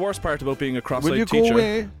 What's the worst part about being a cross-eyed Will you teacher? go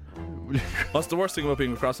away? What's the worst thing about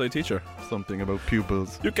being a cross-eyed teacher? Something about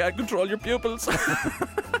pupils. You can't control your pupils.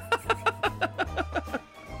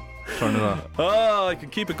 Turn it on. Oh, I can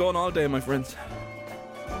keep it going all day, my friends.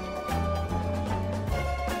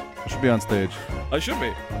 I should be on stage. I should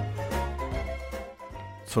be.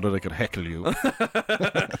 So that I could heckle you.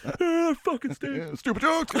 Fucking stage. Yeah, stupid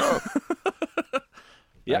jokes.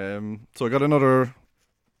 Yeah. So I got another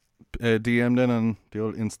DM then on the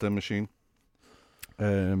old Insta machine.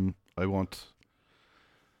 I won't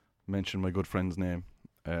mention my good friend's name,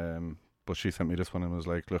 but she sent me this one and was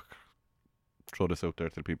like, look, throw this out there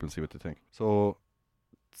to people and see what they think. So,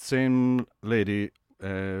 same lady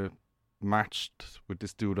matched with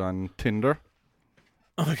this dude on Tinder.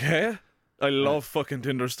 Okay. I love fucking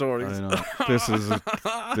Tinder stories. I know.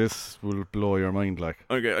 This will blow your mind, like.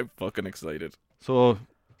 Okay, I'm fucking excited. So,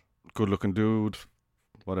 good looking dude,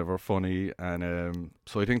 whatever, funny, and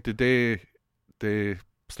so I think the day they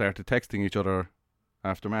started texting each other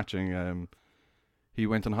after matching, he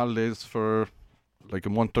went on holidays for like a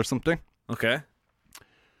month or something. Okay.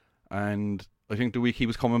 And I think the week he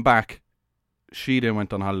was coming back, she then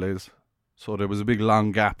went on holidays. So there was a big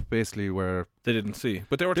long gap basically where they didn't see,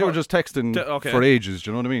 but they were just texting for ages. Do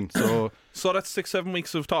you know what I mean? So that's 6-7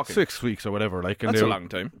 weeks of talking. 6 weeks or whatever. Like, and that's a long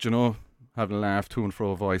time. Do you know, having a laugh, to and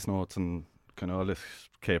fro, voice notes, and kind of all this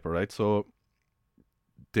caper, right? So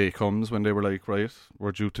day comes when they were like, right,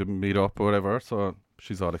 we're due to meet up or whatever. So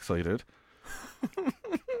she's all excited,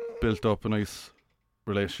 built up a nice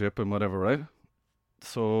relationship and whatever, right?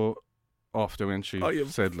 So off they went. She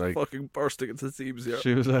said like, fucking bursting into the seams here.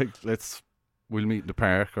 She was like, we'll meet in the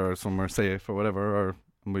park or somewhere safe or whatever, or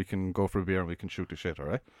we can go for a beer and we can shoot the shit,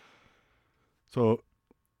 alright? So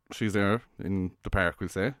she's there in the park, we'll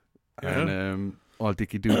say, and all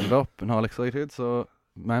dicky doodled up and all excited. So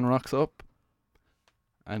man rocks up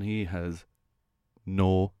and he has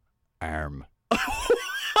no arm.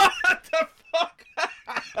 What the fuck?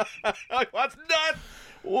 I was not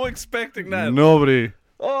expecting that. Nobody.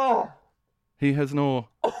 Oh. He has no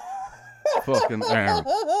fucking arm.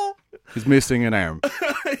 He's missing an arm.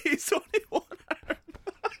 He's only one arm.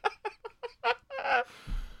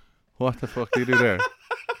 What the fuck did he do there?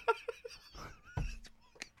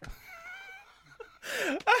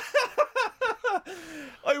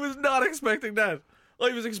 I was not expecting that.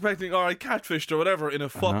 I was expecting, alright, catfished or whatever in a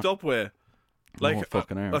fucked up way. Like no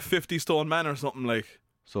fucking arm. A 50-stone man or something like.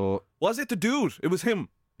 So was it the dude? It was him.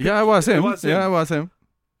 Yeah, it was him. Yeah, it was him.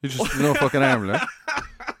 He just no fucking arm, like.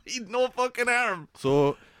 He'd no fucking arm.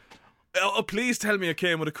 So please tell me it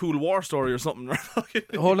came with a cool war story or something.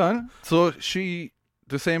 Hold on. So the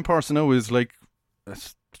same person now is like a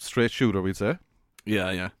straight shooter, we'd say.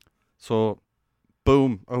 Yeah. So,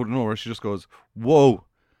 boom, out of nowhere, she just goes, whoa,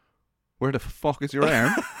 where the fuck is your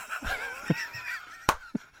arm?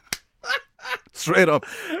 Straight up.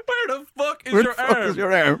 Where the fuck is where your the fuck arm? Is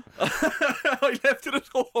your arm? I left it at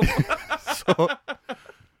home. So,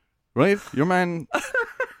 right, your man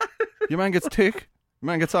gets tick. Your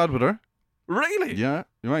man gets odd with her. Really? Yeah,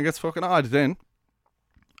 your man gets fucking odd then.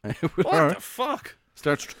 With what her, the fuck?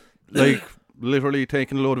 Starts like literally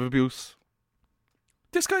taking a load of abuse.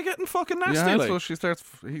 This guy getting fucking nasty. Yeah, like. so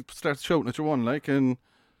he starts shouting at your one, like, and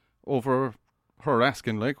over her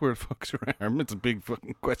asking, like, where the fuck's your arm? It's a big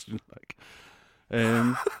fucking question, like.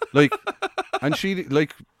 Like, and she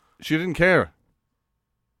didn't care.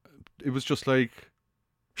 It was just like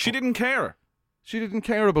she didn't care. She didn't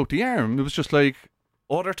care about the arm. It was just like,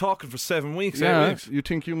 oh, they're talking for 7 weeks. Yeah, 8 weeks. You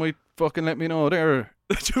think you might fucking let me know there,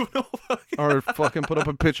 or fucking put up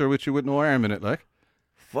a picture with you with no arm in it, like.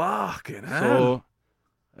 Fucking hell.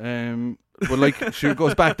 So, but like she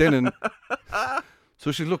goes back then, and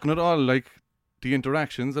so she's looking at all like the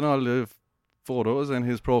interactions and all the photos and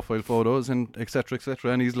his profile photos and etc.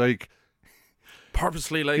 and he's like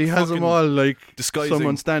purposely like he has them all like disguising.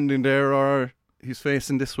 Someone standing there, or he's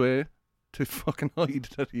facing this way to fucking hide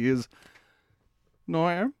that he is no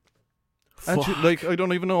arm. And she, like, I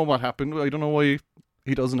don't even know what happened. I don't know why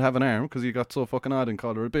he doesn't have an arm, because he got so fucking odd and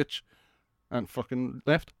called her a bitch and fucking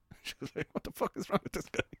left. She was like, what the fuck is wrong with this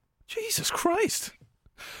guy? Jesus Christ.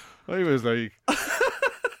 I was like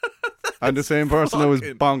and the same person that was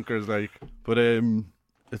bonkers, like. But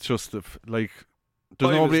it's just like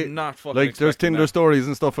there's nobody not fucking like there's Tinder that. stories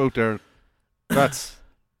and stuff out there.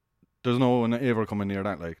 There's no one ever coming near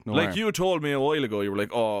that, like. No like harm. you told me a while ago, you were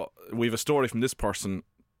like, oh, we have a story from this person,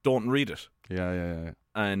 don't read it. Yeah.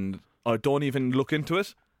 And I don't even look into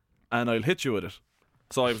it, and I'll hit you with it.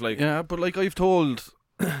 So I was like, yeah, but like I've told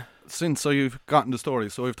since I've gotten the story,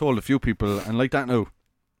 so I've told a few people, and like that now,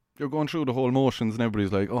 you're going through the whole motions, and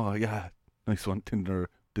everybody's like, oh yeah, nice one, Tinder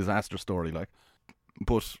disaster story, like.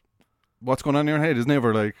 But what's going on in your head is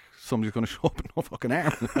never like somebody's going to show up with no fucking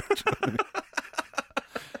arm.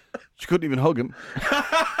 She couldn't even hug him.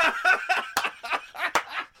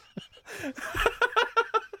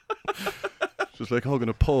 Just like hugging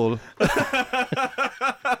a pole.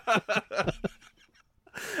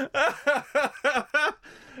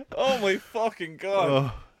 oh my fucking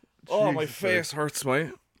god. Oh my face hurts, mate.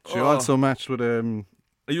 She also matched with Are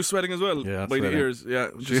you sweating as well? Yeah, by the ears. Yeah,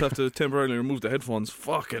 just have to temporarily remove the headphones.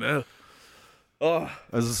 Fucking hell. Oh.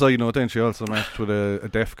 As a side note, then she also matched with a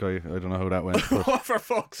deaf guy. I don't know how that went. Oh, for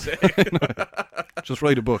fuck's sake. Just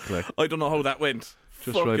write a book, like. I don't know how that went.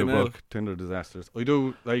 Just write a book. Tinder disasters. I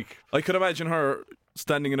do, like. I could imagine her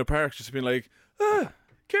standing in a park just being like,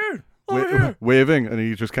 Kieran, over here. Waving, and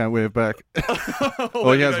he just can't wave back.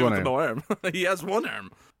 Oh, he has one arm. No arm. He has one arm.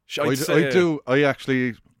 I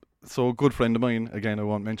actually, so a good friend of mine, again, I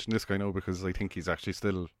won't mention this guy now because I think he's actually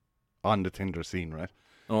still on the Tinder scene, right?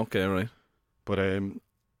 Okay, right. But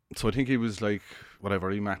so I think he was like,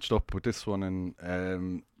 whatever, he matched up with this one,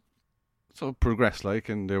 and so progressed, like,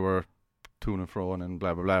 and they were to and fro and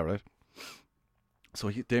blah blah blah, right?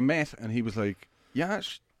 So they met, and he was like, yeah,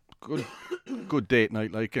 good date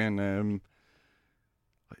night, like, and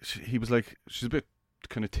he was like, she's a bit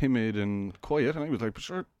kind of timid and quiet, and I was like, but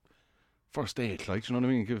sure, first date, like, you know what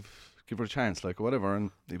I mean, give her a chance, like, or whatever.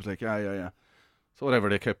 And he was like, yeah. So whatever,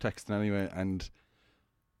 they kept texting anyway, and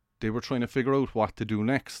they were trying to figure out what to do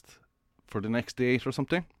next for the next date or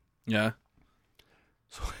something. Yeah.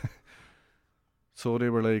 So they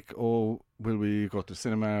were like, oh, will we go to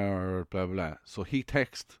cinema or blah, blah, blah. So he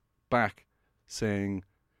texted back saying,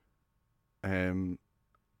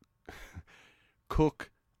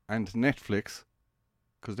 Cook and Netflix,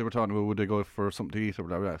 because they were talking about would they go for something to eat or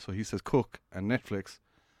blah, blah, blah. So he says Cook and Netflix,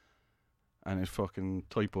 and it fucking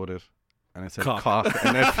typoed it, and it said Cock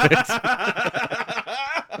and Netflix.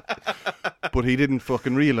 But he didn't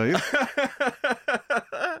fucking realise.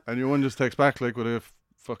 And your one just texts back like with a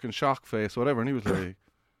fucking shock face or whatever, and he was like,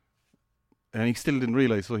 and he still didn't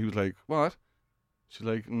realise, so he was like, what? She's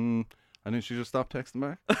like, and then she just stopped texting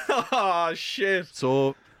back. Oh shit.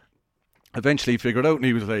 So eventually he figured out, and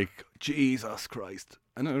he was like, Jesus Christ.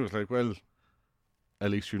 And then I was like, well,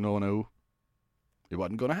 at least you know now it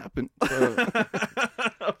wasn't going to happen. So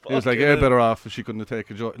he was like, yeah, better off if she couldn't have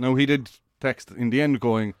taken a joke. No, he did text in the end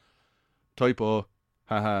going, typo,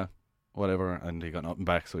 haha, whatever, and he got nothing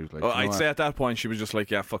back, so he was like, I'd say at that point she was just like,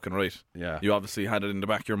 yeah, fucking right. Yeah. You obviously had it in the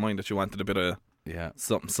back of your mind that you wanted a bit of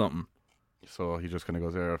something. So he just kind of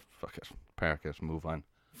goes there, fuck it, park it, move on.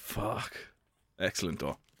 Fuck. Excellent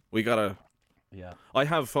though. We gotta. Yeah. I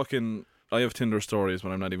have Tinder stories,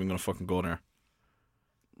 but I'm not even gonna fucking go there.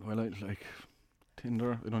 Well, like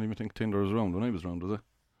Tinder, I don't even think Tinder was around when I was around, was it?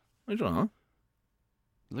 I don't know.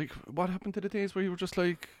 Like, what happened to the days where you were just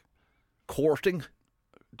like courting?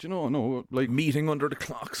 Do you know? No, like meeting under the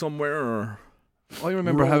clock somewhere. Or I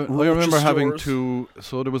remember having to.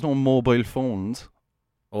 So there was no mobile phones.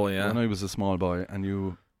 Oh yeah. When I was a small boy, and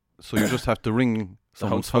you just have to ring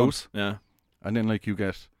someone's house. Yeah. And then like you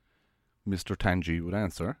get Mr. Tangi would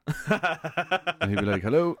answer, and he'd be like,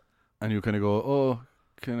 "Hello," and you kind of go, "Oh,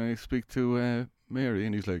 can I speak to Mary?"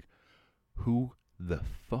 And he's like, "Who the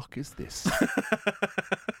fuck is this?"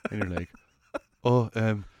 And you're like, "Oh,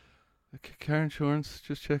 Car insurance,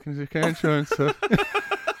 just checking your car insurance.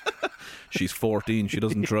 She's 14, she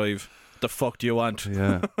doesn't drive. The fuck do you want?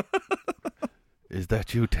 Yeah. Is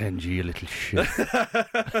that you, 10G, you little shit?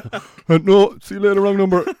 No, see you later, wrong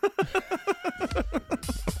number.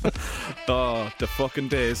 Oh, the fucking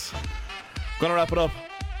days. Gonna wrap it up.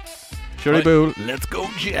 Cherry Bowl. Let's go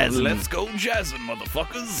jazzing. Let's go jazzing,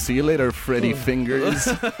 motherfuckers. See you later, Freddy Fingers.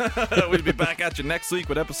 We'll be back at you next week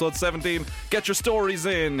with episode 17. Get your stories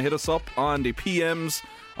in. Hit us up on the PMs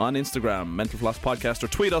on Instagram, Mental Floss Podcast, or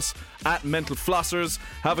tweet us at Mental Flossers.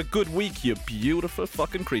 Have a good week, you beautiful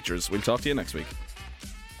fucking creatures. We'll talk to you next week.